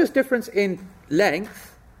 Not just difference in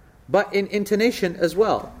length, but in intonation as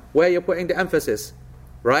well, where you're putting the emphasis.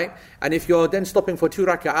 Right? And if you're then stopping for 2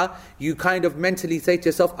 rak'ah, you kind of mentally say to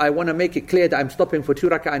yourself, I want to make it clear that I'm stopping for 2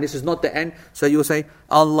 rak'ah and this is not the end. So you'll say,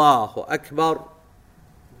 Allahu Akbar.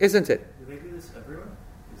 Isn't it? Do they do this everywhere?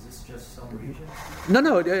 Is this just some region?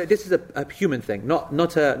 No, this is a human thing, not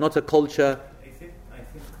a culture. I think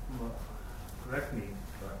correct me,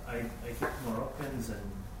 but I think Moroccans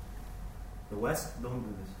and the West don't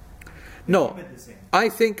do this. They No, keep it the same.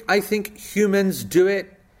 I think humans do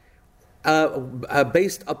it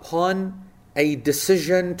based upon a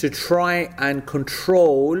decision to try and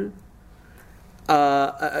control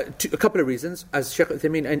a couple of reasons, as Sheikh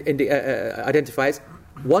Uthaymeen identifies.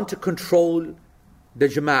 One, to control the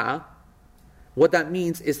jama'ah. What that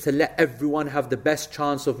means is to let everyone have the best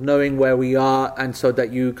chance of knowing where we are, and so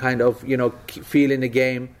that you kind of, feel in the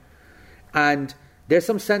game. And there's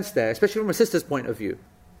some sense there, especially from a sister's point of view.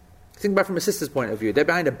 Think about it from a sister's point of view. They're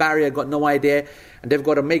behind a barrier, got no idea, and they've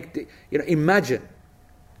got to make, imagine.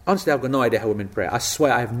 Honestly, I've got no idea how women pray. I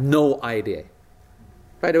swear, I have no idea.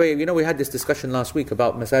 By the way, we had this discussion last week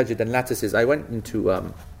about masajid and lattices. I went into, I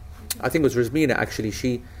think it was Rizmina actually.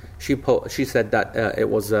 She said that it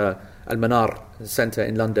was Al-Manar Centre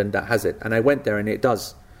in London that has it, and I went there and it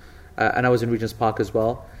does. And I was in Regent's Park as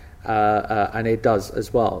well. And it does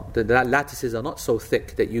as well. The lattices are not so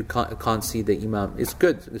thick that you can't see the imam. It's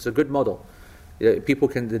good. It's a good model. People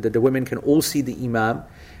the women can all see the imam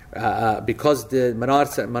because the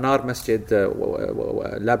Manar Masjid,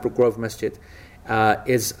 Ladbroke Grove Masjid,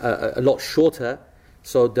 is a lot shorter.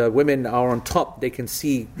 So the women are on top. They can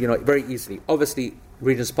see, very easily. Obviously,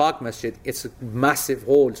 Regent's Park Masjid, it's a massive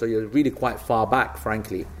hall, so you're really quite far back,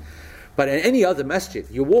 frankly. But in any other masjid,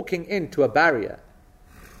 you're walking into a barrier,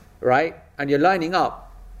 right? And you're lining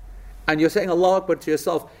up, and you're saying Allahu Akbar to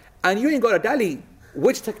yourself, and you ain't got a dali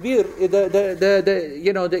which takbir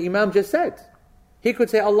the Imam just said. He could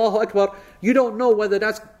say Allahu Akbar. You don't know whether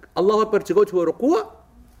that's Allahu Akbar to go to a ruku',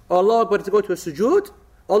 or Allahu Akbar to go to a sujood,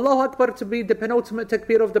 or Allahu Akbar to be the penultimate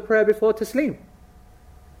takbir of the prayer before taslim.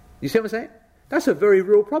 You see what I'm saying? That's a very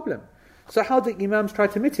real problem. So how do Imams try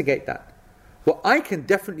to mitigate that? Well, I can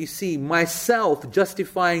definitely see myself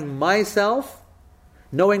justifying myself,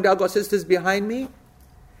 knowing that I've got sisters behind me,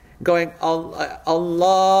 going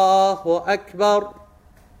Allahu Akbar,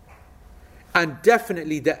 and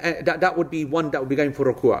definitely that would be one that would be going for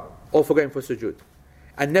ruku' or for going for sujood,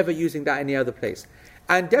 and never using that any other place.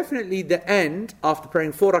 And definitely the end, after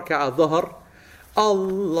praying 4 rak'ah dhuhr,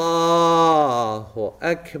 Allahu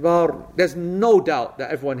Akbar, there's no doubt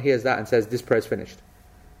that everyone hears that and says, this prayer is finished.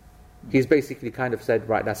 He's basically kind of said,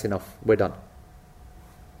 right, that's enough, we're done.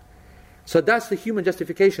 So that's the human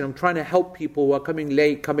justification. I'm trying to help people who are coming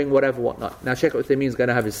late, coming whatever, whatnot. Now Shaykh Uthaymeen is going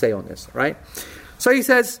to have his say on this, right? So he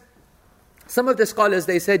says, some of the scholars,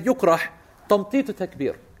 they said, yukrah tamtit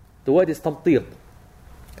takbir. The word is tamtit.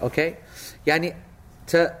 Okay? Yani,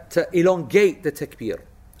 to elongate the takbir.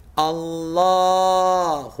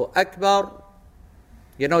 Allahu Akbar.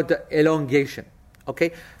 You know, the elongation.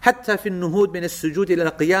 Okay? حتى في النهوض من السجود إلى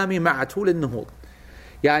القيام مع طول النهوض.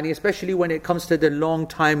 Yani, especially when it comes to the long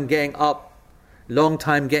time getting up, long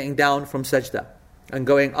time getting down from sajda and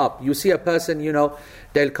going up. You see a person, you know,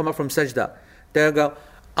 they'll come up from sajda. They'll go,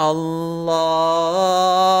 Allahu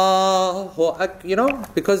Akbar, you know,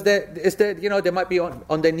 because they might be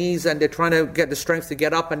on their knees and they're trying to get the strength to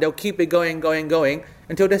get up, and they'll keep it going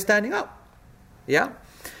until they're standing up. Yeah?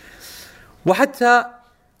 وحتى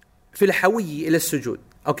في الحوي إلى السجود.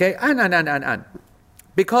 Okay? And.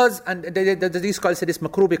 Because, and these scholars said it's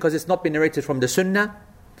makruh because it's not been narrated from the sunnah,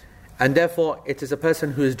 and therefore it is a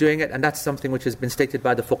person who is doing it, and that's something which has been stated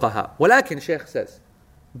by the fuqaha. ولكن, Shaykh says,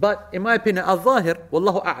 but in my opinion, al-zahir,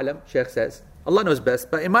 wallahu a'lam, Shaykh says, Allah knows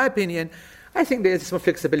best, but in my opinion, I think there is some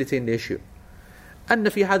flexibility in the issue. أن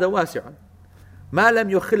في هذا واسع ما لم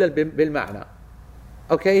يخلل بالمعنى.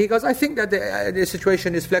 Okay, he goes, I think that the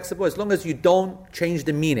situation is flexible as long as you don't change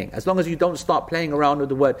the meaning, as long as you don't start playing around with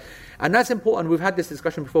the word. And that's important. We've had this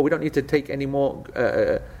discussion before. We don't need to take any more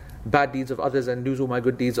bad deeds of others and lose all my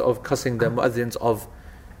good deeds of cussing the mu'adhins of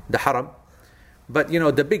the haram. But, you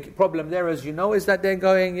know, the big problem there, as you know, is that they're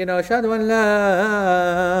going, you know, Ashhadu an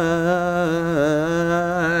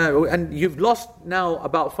la. And you've lost now,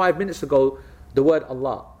 about 5 minutes ago, the word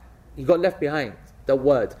Allah. You got left behind, the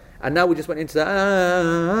word. And now we just went into the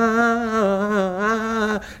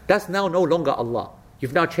that's now no longer Allah.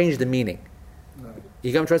 You've now changed the meaning. No.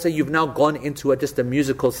 You get what I'm trying to say? You've now gone into just a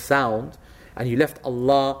musical sound, and you left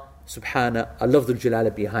Allah subhanahu Al-Lafdhul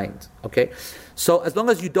Jalala behind. Okay? So as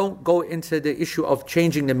long as you don't go into the issue of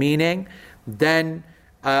changing the meaning, then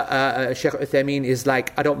Shaykh Uthaymeen is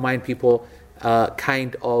like, I don't mind people no,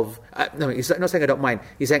 he's not saying I don't mind.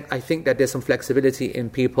 He's saying, I think that there's some flexibility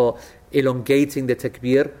in people elongating the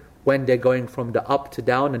takbir when they're going from the up to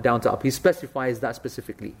down and down to up. He specifies that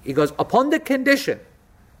specifically. He goes, upon the condition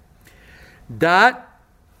that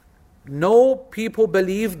no people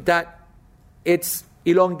believe that its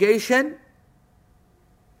elongation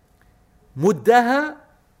مدها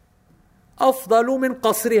أفضل من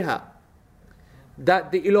قصرها,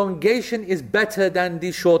 that the elongation is better than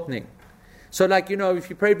the shortening. So like, you know, if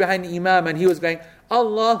you pray behind the Imam and he was going,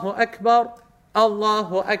 Allahu Akbar,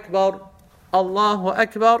 Allahu Akbar, Allahu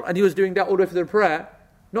Akbar, and he was doing that all the way through the prayer,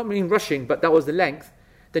 not meaning rushing, but that was the length,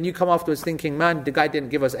 then you come afterwards thinking, man, the guy didn't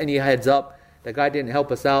give us any heads up, the guy didn't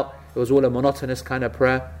help us out, it was all a monotonous kind of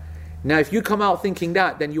prayer. Now if you come out thinking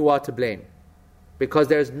that, then you are to blame. Because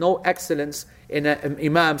there is no excellence in an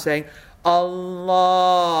Imam saying,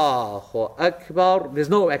 Allahu Akbar. There's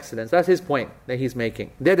no excellence. That's his point that he's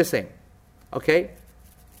making. They're the same. Okay?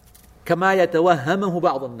 كَمَا يَتَوَهَّمَهُ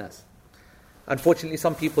بَعْضُ النَّاسِ. Unfortunately,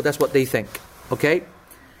 some people, that's what they think. Okay?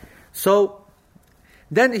 So,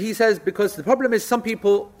 then he says, because the problem is some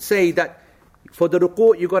people say that for the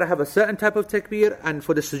ruku' you got to have a certain type of takbir, and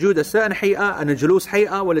for the sujood a certain hay'ah, and a julus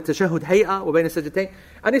hay'ah, wal tashahhud hay'ah, wa bayna sajdatain.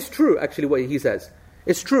 And it's true actually what he says.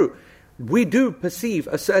 It's true. We do perceive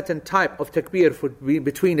a certain type of takbir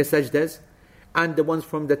between the sajdas and the ones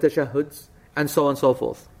from the tashahhuds, and so on and so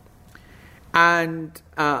forth. And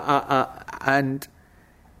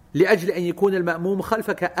لأجل أن يكون المأموم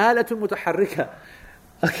خلفك آلة متحركة.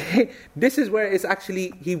 Okay, this is where it's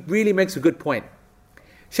actually, he really makes a good point.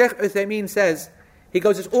 Shaykh Uthaymeen says, he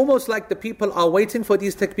goes, it's almost like the people are waiting for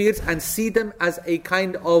these takbirs and see them as a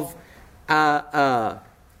kind of a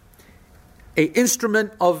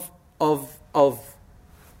instrument of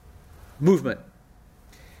movement.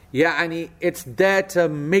 Yani it's there to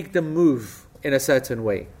make them move in a certain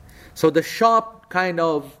way. So the sharp kind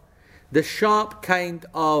of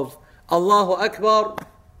Allahu Akbar,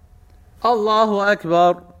 Allahu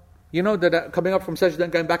Akbar, you know that coming up from sajda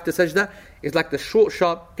and going back to sajda is like the short,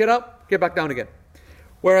 sharp, get up, get back down again.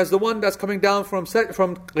 Whereas the one that's coming down from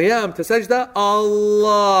qiyam to sajda,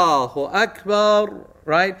 Allahu Akbar,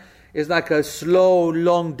 right, is like a slow,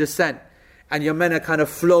 long descent. And your men kind of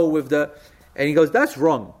flow with the... And he goes, that's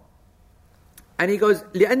wrong. And he goes,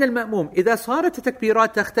 لأن المأموم إذا صارت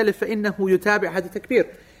التكبيرات تختلف فإنه يتابع هذا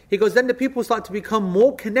التكبير. He goes, then the people start to become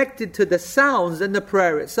more connected to the sounds than the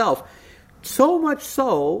prayer itself. So much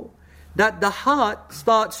so that the heart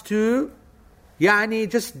starts to,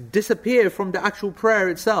 just disappear from the actual prayer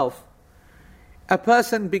itself. A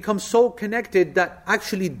person becomes so connected that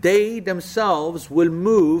actually they themselves will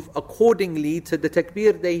move accordingly to the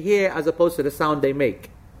takbir they hear as opposed to the sound they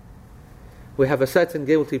make. We have a certain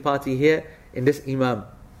guilty party here in this imam.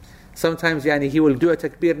 Sometimes he will do a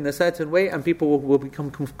takbir in a certain way and people will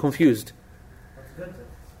become confused.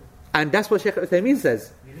 And that's what Shaykh Uthaymeen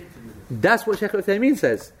says. That's what Shaykh Uthaymeen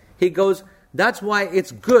says. He goes, that's why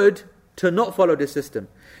it's good to not follow this system.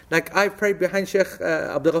 Like I prayed behind Shaykh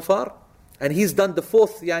Abdul Ghaffar, and he's done the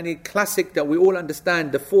fourth classic that we all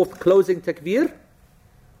understand, the fourth closing takbir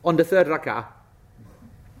on the third rak'ah.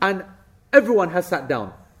 And everyone has sat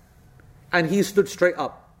down. And he stood straight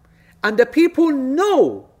up. And the people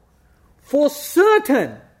know for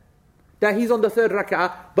certain that he's on the third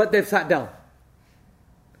rak'ah, but they've sat down.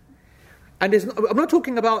 And I'm not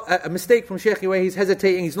talking about a mistake from Shaykh where he's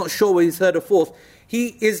hesitating, he's not sure whether he's third or fourth.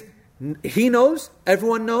 He knows,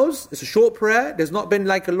 everyone knows, it's a short prayer, there's not been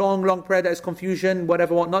like a long prayer that is confusion,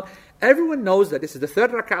 whatever, whatnot. Everyone knows that this is the third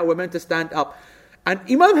rak'ah, we're meant to stand up. And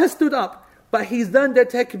Imam has stood up, but he's done the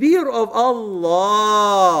takbir of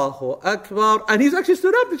Allahu Akbar, and he's actually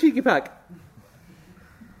stood up, the cheeky pack.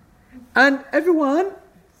 And everyone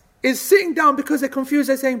is sitting down because they're confused,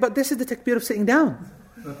 they're saying, but this is the takbir of sitting down.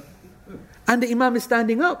 And the Imam is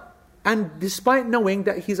standing up. And despite knowing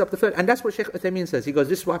that he's up the third. And that's what Shaykh Uthaymeen says. He goes,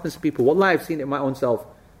 this is what happens to people. Wallahi, I've seen it in my own self.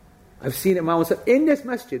 I've seen it in my own self. In this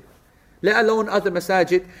masjid. Let alone other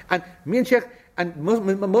masajid. And me and Shaykh, and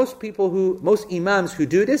most imams who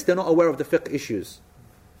do this, they're not aware of the fiqh issues.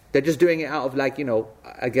 They're just doing it out of I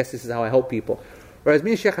guess this is how I help people. Whereas me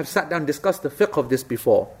and Shaykh have sat down and discussed the fiqh of this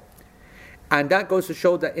before. And that goes to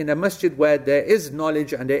show that in a masjid where there is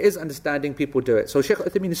knowledge and there is understanding, people do it. So Shaykh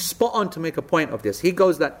Uthaymeen is spot on to make a point of this. He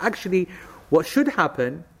goes that actually what should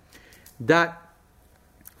happen, that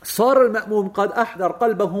صار المأموم قد أحضر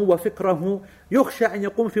قلبه وفكره يخشى أن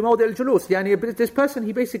يقوم في موضع الجلوس. This person,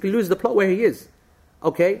 he basically loses the plot where he is.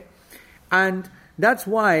 Okay? And that's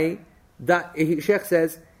why that Shaykh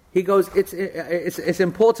says, he goes, it's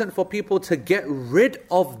important for people to get rid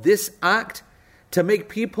of this act to make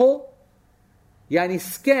people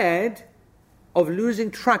scared of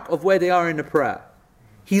losing track of where they are in the prayer.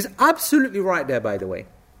 He's absolutely right there, by the way.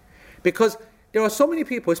 Because there are so many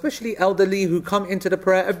people, especially elderly, who come into the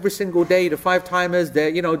prayer every single day, the 5-timers,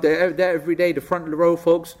 they're there every day, the front row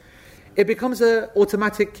folks. It becomes an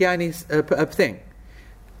automatic thing.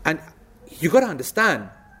 And you've got to understand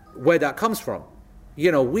where that comes from.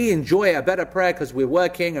 We enjoy a better prayer because we're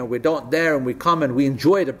working and we're not there, and we come and we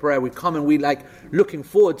enjoy the prayer, we come and we looking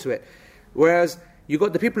forward to it. Whereas you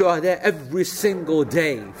got the people who are there every single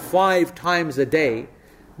day, 5 times a day,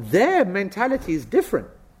 their mentality is different.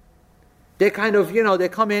 They kind of, they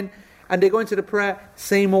come in and they go into the prayer,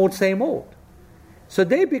 same old. So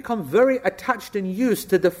they become very attached and used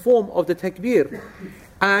to the form of the takbir.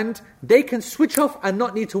 And they can switch off and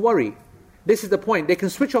not need to worry. This is the point. They can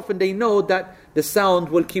switch off and they know that the sound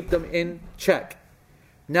will keep them in check.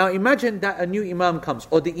 Now imagine that a new imam comes,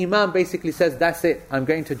 or the imam basically says, that's it, I'm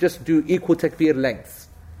going to just do equal takbir lengths.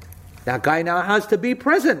 That guy now has to be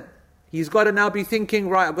present. He's got to now be thinking,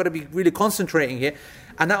 right, I've got to be really concentrating here.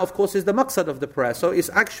 And that of course is the maqsad of the prayer. So it's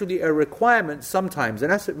actually a requirement sometimes.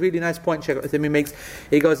 And that's a really nice point Shaykh Uthaymeen makes.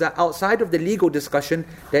 He goes that outside of the legal discussion,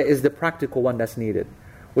 there is the practical one that's needed.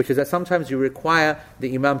 Which is that sometimes you require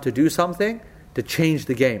the imam to do something to change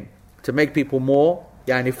the game, to make people more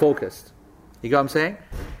focused. You get what I'm saying?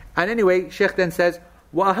 And anyway, Shaykh then says,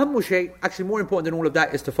 وَأَهَمُّ شَيْءٍ, actually more important than all of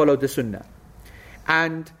that is to follow the sunnah.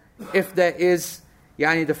 And if there is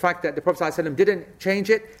the fact that the Prophet ﷺ didn't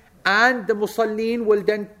change it, and the musallin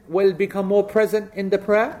will become more present in the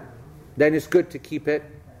prayer, then it's good to keep it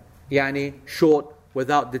short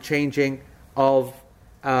without the changing of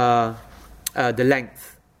the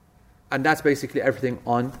length. And that's basically everything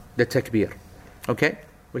on the takbir. Okay?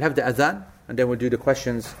 We'll have the adhan, and then we'll do the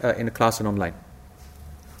questions in the class and online.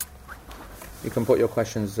 You can put your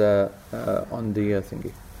questions on the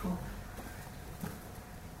thingy.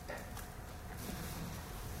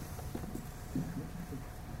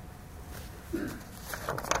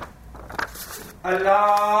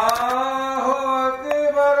 Allahu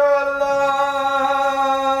Akbar,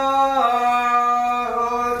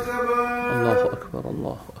 Allahu Akbar,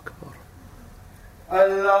 Allahu Akbar.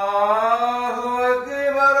 Allahu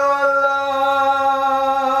Akbar,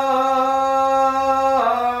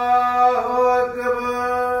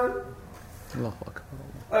 Allahu Akbar.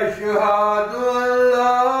 Ashhadu an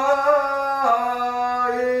la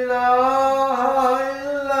ilaha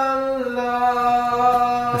illallah.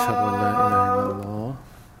 Ashhadu an la ilaha illallah.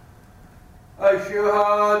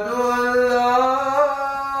 Ashhadu an la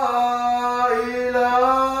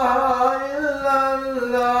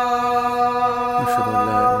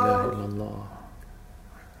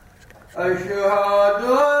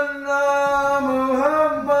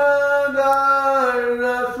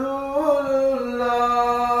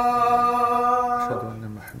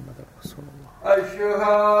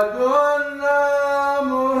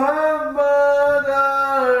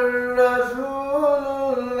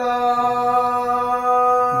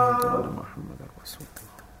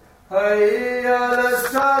حي على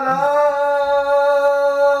الصلاة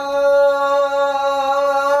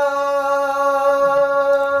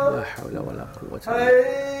لا حول ولا قوة إلا بالله.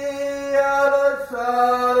 حي على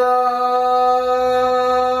الصلاة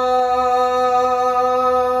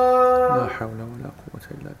لا حول ولا قوة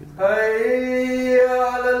إلا بالله. حي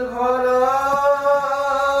على الفلاح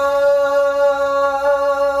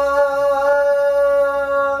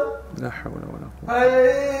لا حول ولا قوة.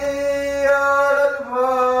 حي على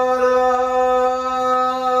الفلاح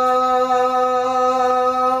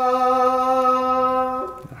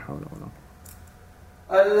لا حول ولا قوة.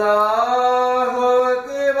 الله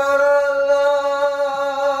أكبر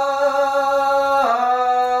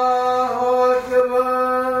الله أكبر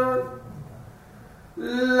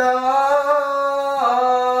لا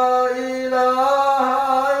إله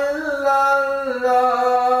إلا الله.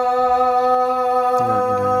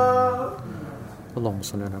 اللهم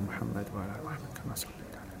صل على محمد وعلى آل محمد كما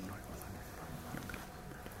صليت على إبراهيم وعلى آل إبراهيم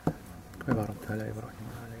وباركت على إبراهيم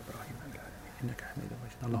وعلى إبراهيم في العالمين إنك حميد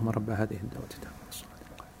مجيد. اللهم رب هذه الدعوة التامة والصلاة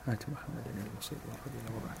القائمة آت محمدا الوسيلة والفضيلة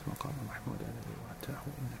وبعث مقام محمود الذي وعدته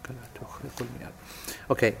إنك لا تخلق الميعاد.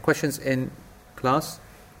 Okay, questions in class?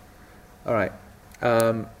 All right.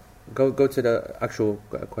 Go to the actual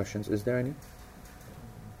questions. Is there any?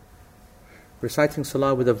 Reciting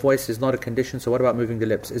salah with a voice is not a condition, so what about moving the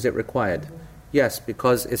lips? Is it required? Yes,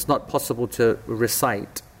 because it's not possible to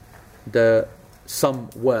recite some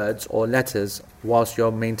words or letters whilst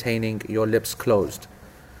you're maintaining your lips closed.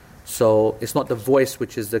 So it's not the voice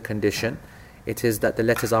which is the condition, it is that the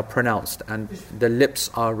letters are pronounced and the lips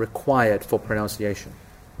are required for pronunciation.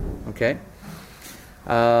 Okay?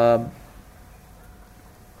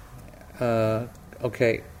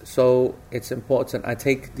 Okay, so it's important. I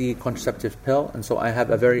take the contraceptive pill, and so I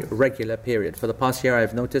have a very regular period. For the past year,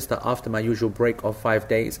 I've noticed that after my usual break of 5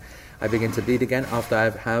 days, I begin to bleed again after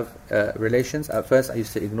I have relations. At first, I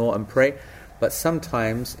used to ignore and pray, but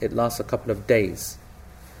sometimes it lasts a couple of days.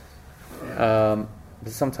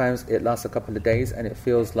 Sometimes it lasts a couple of days, and it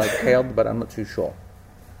feels like hailed, but I'm not too sure.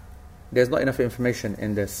 There's not enough information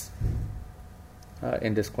in this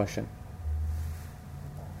question.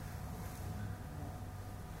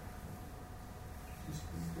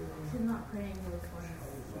 She's not praying those ones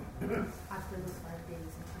after those 5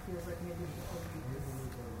 days, and she feels like maybe she could be.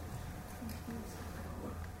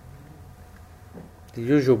 The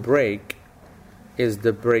usual break is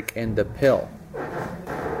the break in the pill.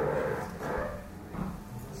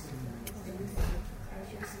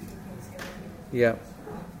 Yeah.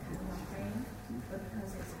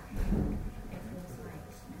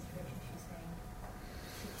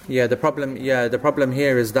 Yeah, the problem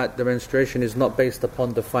here is that the menstruation is not based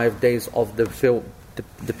upon the 5 days of the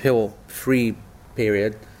pill-free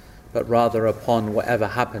period, but rather upon whatever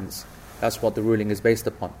happens. That's what the ruling is based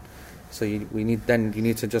upon. So you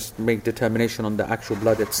need to just make determination on the actual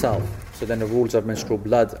blood itself. So then the rules of menstrual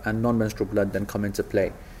blood and non-menstrual blood then come into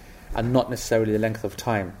play, and not necessarily the length of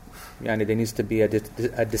time. Yani there needs to be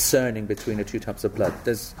a discerning between the two types of blood.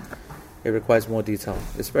 It requires more detail.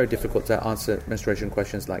 It's very difficult to answer menstruation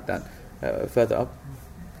questions like that. Further up.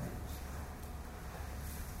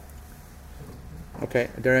 Okay,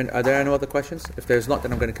 are there any other questions? If there's not,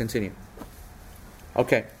 then I'm going to continue.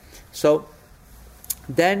 Okay, so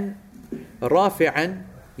then رافعا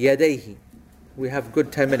يديه. We have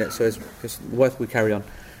good 10 minutes, so it's worth we carry on.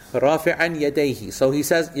 رافعا يديه. So he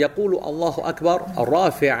says, يقول الله أكبر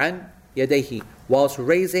رافعا يديه, whilst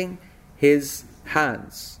raising his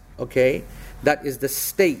hands. Okay, that is the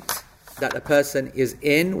state that a person is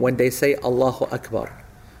in when they say Allahu Akbar.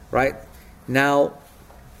 Right? Now,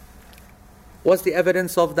 what's the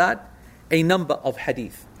evidence of that? A number of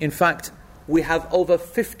hadith. In fact, we have over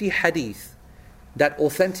 50 hadith that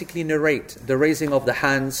authentically narrate the raising of the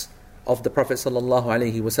hands of the Prophet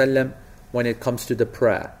ﷺ when it comes to the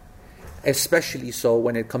prayer. Especially so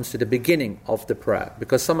when it comes to the beginning of the prayer.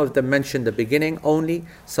 Because some of them mention the beginning only,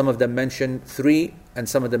 some of them mention 3, and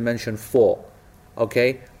some of them mention 4.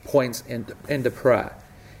 Okay? Points in the prayer.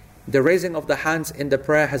 The raising of the hands in the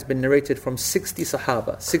prayer has been narrated from 60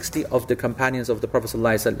 Sahaba, 60 of the companions of the Prophet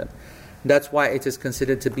ﷺ. That's why it is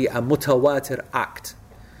considered to be a mutawatir act.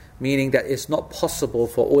 Meaning that it's not possible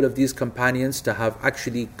for all of these companions to have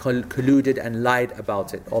actually colluded and lied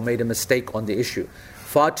about it or made a mistake on the issue.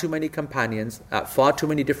 Far too many companions at far too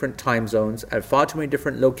many different time zones, at far too many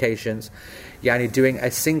different locations, doing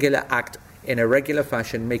a singular act in a regular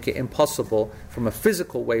fashion make it impossible from a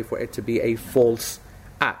physical way for it to be a false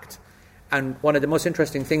act. And one of the most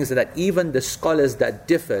interesting things is that even the scholars that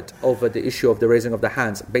differed over the issue of the raising of the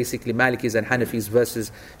hands, basically Malikis and Hanafis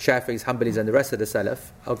versus Shafi'is, Hanbalis and the rest of the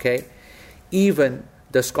Salaf, okay, even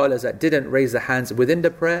the scholars that didn't raise the hands within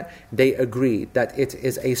the prayer, they agreed that it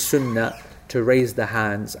is a sunnah to raise the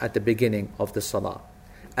hands at the beginning of the salah.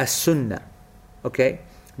 A sunnah. Okay?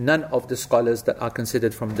 None of the scholars that are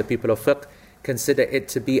considered from the people of fiqh consider it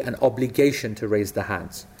to be an obligation to raise the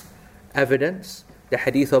hands. Evidence, the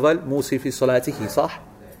hadith of al-Musi fi salatihi, sah?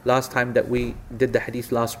 Last time that we did the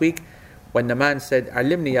hadith last week, when the man said,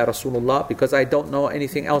 Alimni ya Rasulullah, because I don't know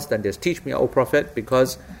anything else than this. Teach me, O Prophet,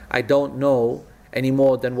 because I don't know any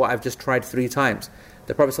more than what I've just tried 3 times.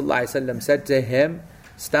 The Prophet ﷺ said to him,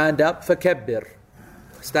 stand up, fakabbir.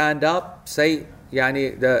 Stand up, say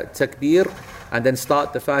the takbir, and then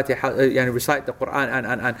start the Fatiha, recite the Quran.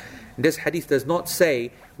 And this hadith does not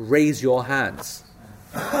say, raise your hands.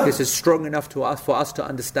 This is strong enough for us to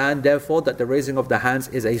understand, therefore, that the raising of the hands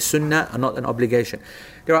is a sunnah and not an obligation.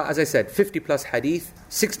 There are, as I said, 50 plus hadith,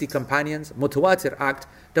 60 companions, mutawatir act.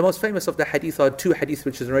 The most famous of the hadith are 2 hadith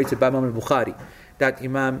which is narrated by Imam al-Bukhari. That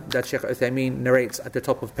Shaykh Uthaymeen narrates at the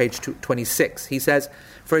top of page 26. He says,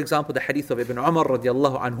 for example, the hadith of Ibn Umar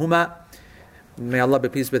radiallahu anhuma, may Allah be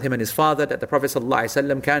pleased with him and his father, that the Prophet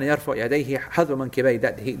ﷺ كان يرفع يديه حذو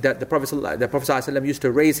منكبيه, that the Prophet ﷺ used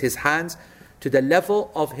to raise his hands to the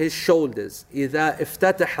level of his shoulders. إِذَا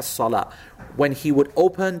افتتح الصلاة, when he would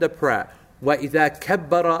open the prayer. وَإِذَا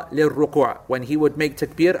كَبَّرَ لِلرُّكُوعِ, when he would make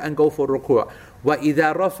takbir and go for ruku'.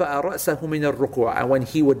 وَإِذَا رَفَأَ رَأْسَهُ مِنَ الرُّكُوعِ, and when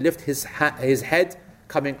he would lift his head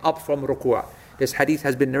coming up from ruku'. This hadith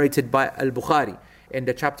has been narrated by Al-Bukhari in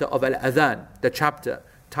the chapter of Al-Adhan, the chapter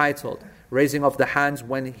titled raising of the hands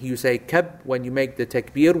when you say kab, when you make the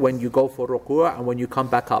takbir, when you go for ruku', and when you come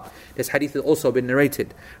back up. This hadith has also been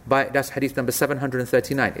narrated that's hadith number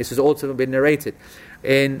 739. This has also been narrated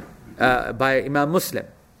by Imam Muslim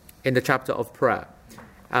in the chapter of prayer,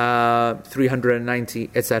 390,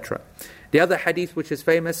 etc. The other hadith which is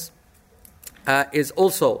famous is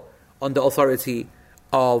also on the authority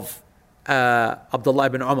of Abdullah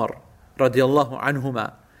ibn Umar radiallahu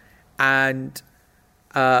anhuma, and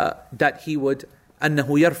that he would أنه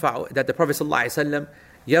يرفع, that the Prophet ﷺ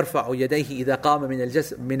يرفع يديه إذا قام من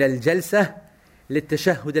الجلسة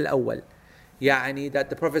للتشهد الأول. That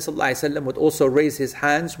the Prophet ﷺ would also raise his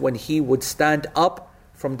hands when he would stand up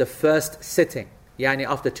from the first sitting,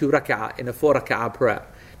 after 2 rak'ah in a 4 rak'ah prayer.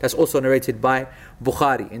 That's also narrated by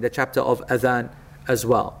Bukhari in the chapter of Adhan as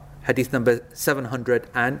well. Hadith number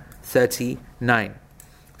 739.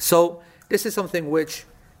 So this is something which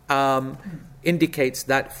indicates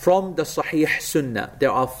that from the Sahih Sunnah,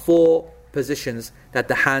 there are 4 positions that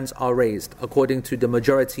the hands are raised, according to the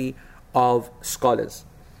majority of scholars.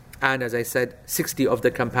 And as I said, 60 of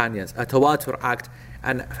the companions, a tawatur act,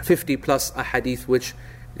 and 50 plus a hadith which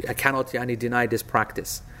cannot deny this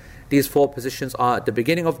practice. These 4 positions are at the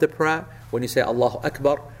beginning of the prayer, when you say Allahu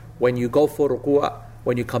Akbar, when you go for ruku',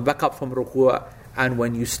 when you come back up from ruku', and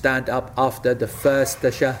when you stand up after the first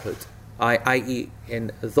tashahhud, i.e.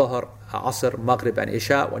 in Dhuhr, Asr, Maghrib and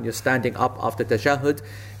Isha, when you're standing up after tashahhud.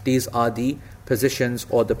 These are the positions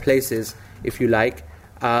or the places, if you like,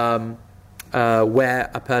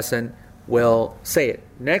 where a person will say it.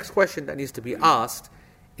 Next question that needs to be asked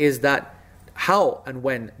is that how and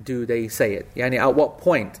when do they say it? At what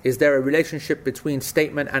point? Is there a relationship between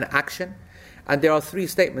statement and action? And there are 3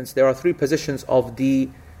 statements, there are 3 positions of the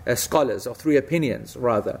scholars, or 3 opinions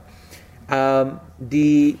rather.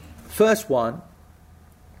 The first one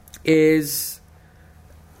is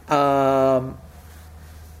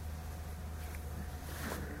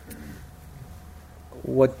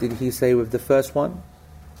what did he say with the first one?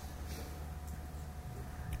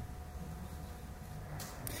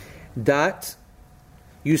 That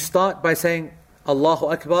you start by saying Allahu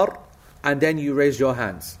Akbar and then you raise your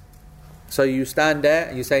hands. So you stand there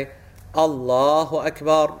and you say Allahu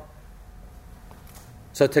Akbar.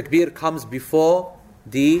 So takbir comes before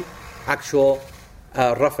the actual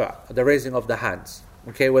rafa', the raising of the hands.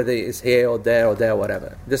 Okay, whether it's here or there,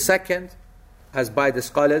 whatever. The second, as by the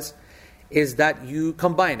scholars, is that you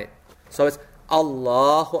combine it. So it's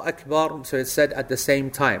Allahu Akbar, so it's said at the same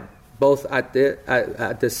time. Both at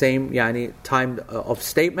the same time of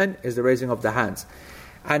statement is the raising of the hands.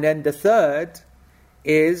 And then the third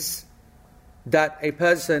is that a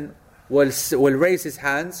person will raise his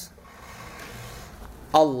hands,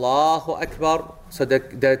 Allahu Akbar. So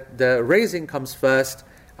the raising comes first,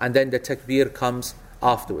 and then the takbir comes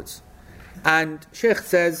afterwards. And Shaykh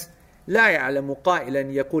says, لا يعلم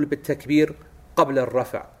قائلا يقول بالتكبير قبل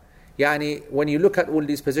الرفع. When you look at all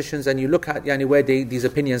these positions and you look at where these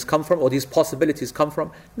opinions come from, or these possibilities come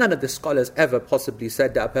from, none of the scholars ever possibly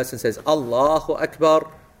said that a person says Allahu Akbar.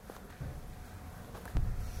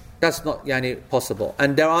 That's not possible.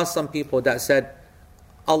 And there are some people that said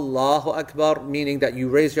Allahu Akbar, meaning that you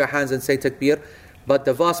raise your hands and say takbir. But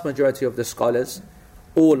the vast majority of the scholars,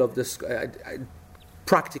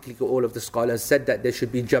 practically all of the scholars said that there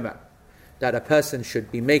should be jama', that a person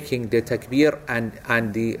should be making the takbir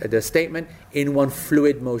and the statement in one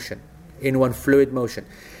fluid motion.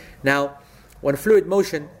 Now, one fluid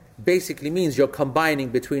motion basically means you're combining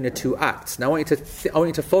between the two acts. Now I want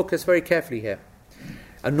you to focus very carefully here.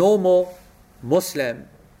 A normal Muslim,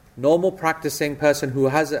 normal practicing person who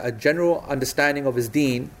has a general understanding of his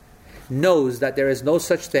deen knows that there is no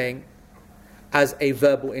such thing as a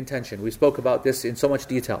verbal intention. We spoke about this in so much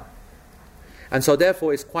detail. And so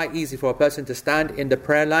therefore it's quite easy for a person to stand in the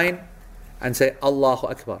prayer line and say Allahu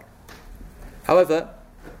Akbar. However,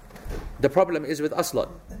 the problem is with us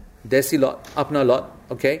lot. Desi lot, apna lot,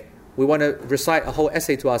 okay? We want to recite a whole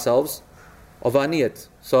essay to ourselves of our niyat.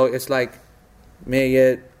 So it's like, may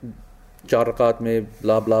ye 4 rakat mein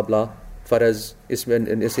blah blah blah, faraz isme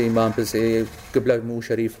imam pe se qibla mu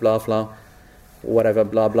sharif blah blah, whatever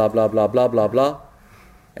blah blah blah blah blah blah blah.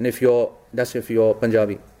 And if you're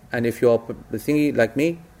Punjabi, and if you're the thingy like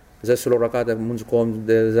me, zasul rakat munz qom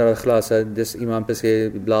zara khlasa this imam pe se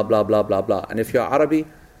blah blah blah blah blah. And if you're Arabi,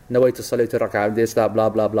 nawait salat rak'ah this that blah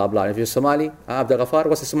blah blah blah. And if you're Somali, Abdul Ghaffar,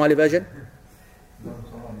 what's the Somali version?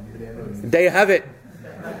 There you have it.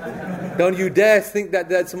 Don't you dare think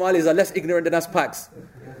that Somalis are less ignorant than us Paks.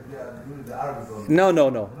 No,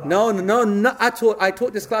 I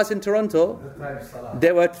taught this class in Toronto.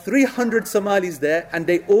 There were 300 Somalis there, and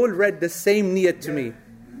they all read the same niyat to me.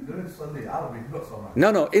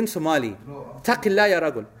 No, in Somali. Taqillah ya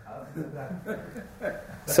ragul.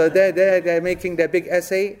 So they're making their big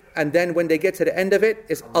essay, and then when they get to the end of it,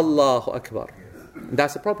 it's Allahu Akbar.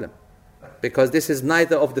 That's the problem. Because this is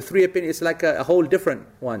neither of the three opinions, it's like a whole different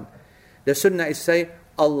one. The sunnah is say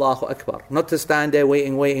Allahu Akbar, not to stand there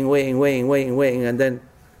waiting, and then,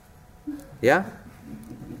 yeah?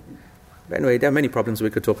 But anyway, there are many problems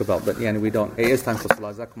we could talk about, but we don't. It is time for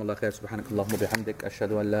salah. Jazakumullah khair, subhanakallahumma bihamdik,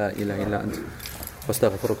 ashhadu an la ilaha illa ant,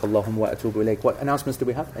 wastaghfiruka Allahumma wa atubu ilayk. What announcements do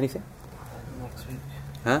we have? Anything? Next week.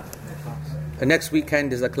 Huh? Next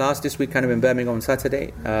weekend is a class. This weekend in Birmingham on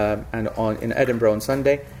Saturday, and in Edinburgh on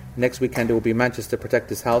Sunday. Next weekend it will be Manchester Protect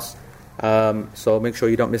This House. So make sure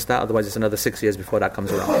you don't miss that, otherwise it's another 6 years before that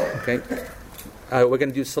comes around. Okay? We're going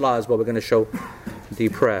to do salah as well. We're going to show the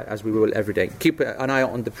prayer as we will every day. Keep an eye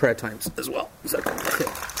on the prayer times as well.